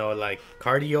 But, you know, like,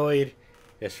 cardioid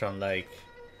is from, like,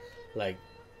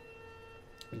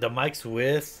 the mic's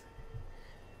width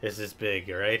is this big,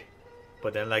 right?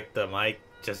 But then, like, the mic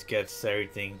just gets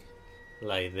everything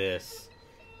like this.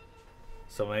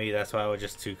 So maybe that's why I was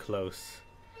just too close.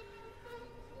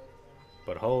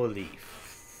 But holy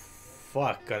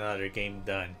fuck, another game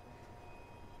done.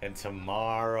 And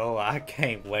tomorrow, I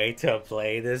can't wait to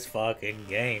play this fucking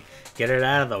game. Get it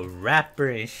out of the wrapper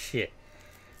and shit.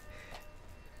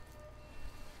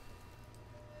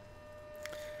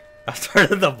 I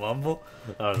started the mumble.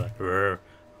 I was like, rrr,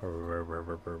 rrr, rrr,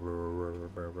 rrr,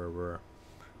 rrr, rrr.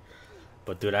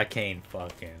 But dude, I can't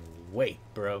fucking wait,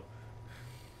 bro.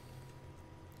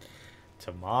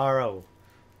 Tomorrow,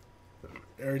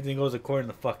 everything goes according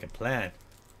to fucking plan.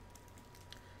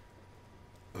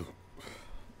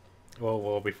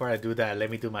 Well, before I do that, let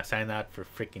me do my sign out for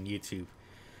freaking YouTube.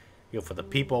 Yo, for the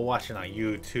people watching on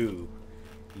YouTube,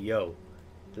 yo,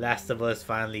 Last of Us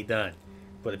finally done.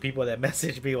 For the people that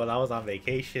messaged me while I was on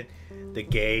vacation, the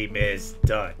game is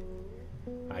done.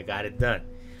 I got it done.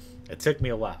 It took me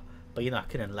a while, but you know, I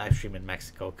couldn't live stream in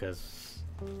Mexico because,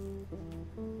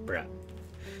 bruh,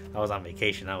 I was on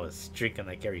vacation. I was drinking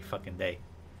like every fucking day.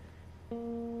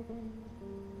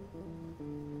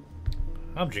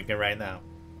 I'm drinking right now.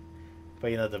 But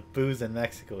you know, the booze in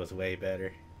Mexico is way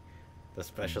better. The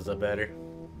specials are better.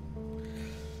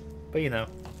 But you know,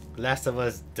 Last of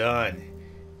Us done.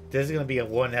 This is going to be a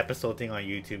one episode thing on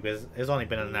YouTube because it's only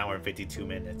been an hour and 52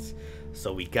 minutes.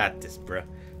 So we got this, bruh.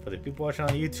 For the people watching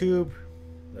on YouTube,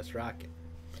 let's rock it.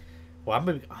 Well,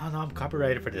 I'm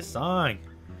copyrighted for this song.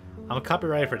 I'm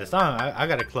copyrighted for the song. I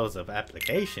got to close the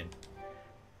application.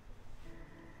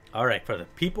 Alright, for the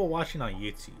people watching on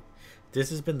YouTube, this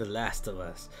has been The Last of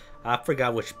Us. I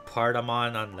forgot which part I'm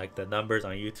on like the numbers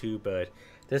on YouTube, but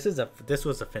this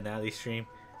was a finale stream.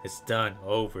 It's done,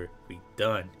 over, we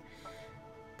done.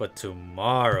 But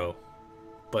tomorrow,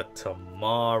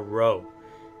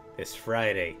 it's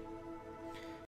Friday.